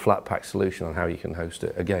sustainable flat pack solution on how you can host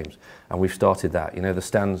a games. And we've started that. The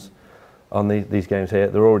stands on these games here,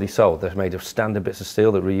 they're already sold. They're made of standard bits of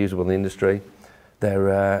steel that are reusable in the industry.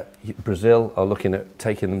 Brazil are looking at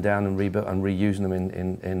taking them down and reusing them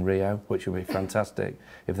in Rio, which would be fantastic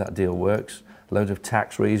if that deal works. Loads of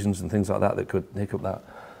tax reasons and things like that could hiccup that.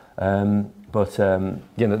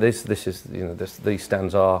 These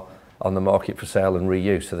stands are on the market for sale and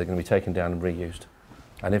reuse, so they're going to be taken down and reused.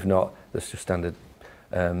 And if not, there's just standard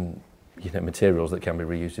materials that can be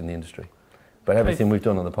reused in the industry. But everything we've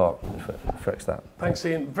done on the park affects that. Thanks,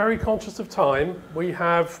 Ian. Very conscious of time.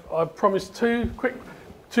 I've promised two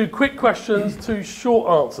quick questions, 2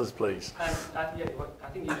 short answers, please. I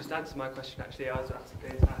think you just answered my question, actually. I was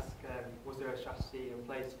going to ask, was there a strategy in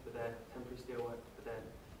place for the temporary steelwork, for the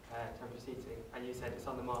temporary seating? And you said it's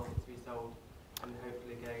on the market to be sold and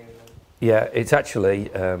hopefully going in there. Yeah, it's actually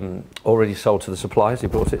already sold to the suppliers who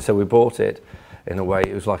bought it. So we bought it in a way,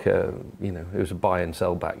 it was like it was a buy and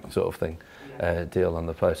sell back sort of thing. Deal on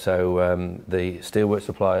the post. So the steelwork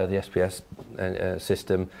supplier, the SPS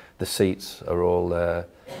system, the seats are all,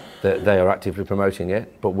 they are actively promoting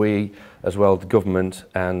it, but we as well, the government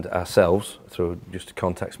and ourselves, through just a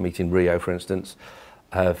contacts meeting, Rio for instance,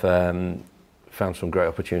 have found some great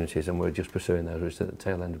opportunities, and we're just pursuing those. We're just at the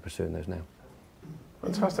tail end of pursuing those now.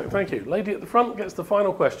 Fantastic, thank you. Lady at the front gets the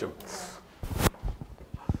final question.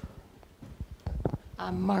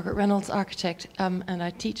 I'm Margaret Reynolds, architect, and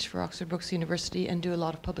I teach for Oxford Brookes University and do a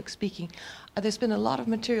lot of public speaking. There's been a lot of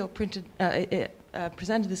material presented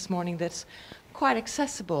this morning that's quite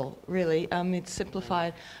accessible, really. It's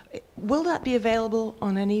simplified. Will that be available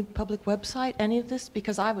on any public website, any of this?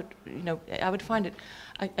 Because I would find it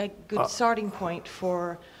a good starting point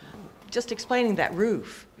for just explaining that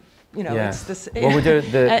roof. It's this. Well, we do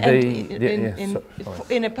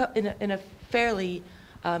in a fairly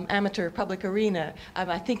amateur public arena.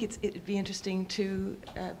 I think it'd be interesting to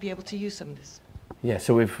be able to use some of this. Yeah,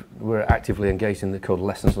 so we're actively engaged in the called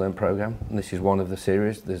Lessons Learned programme, and this is one of the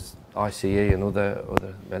series. There's ICE and other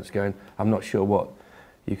events going. I'm not sure what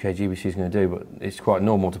UK-GBC is going to do, but it's quite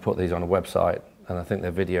normal to put these on a website, and I think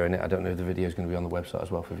they're videoing it. I don't know if the video is going to be on the website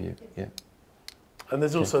as well for view. Yeah. And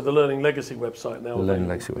there's also the Learning Legacy website now. The Learning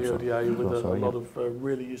Legacy website. The ODA with a lot of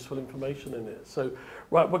really useful information in it. So,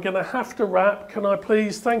 right, we're going to have to wrap. Can I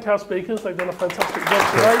please thank our speakers? They've done a fantastic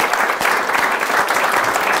job today.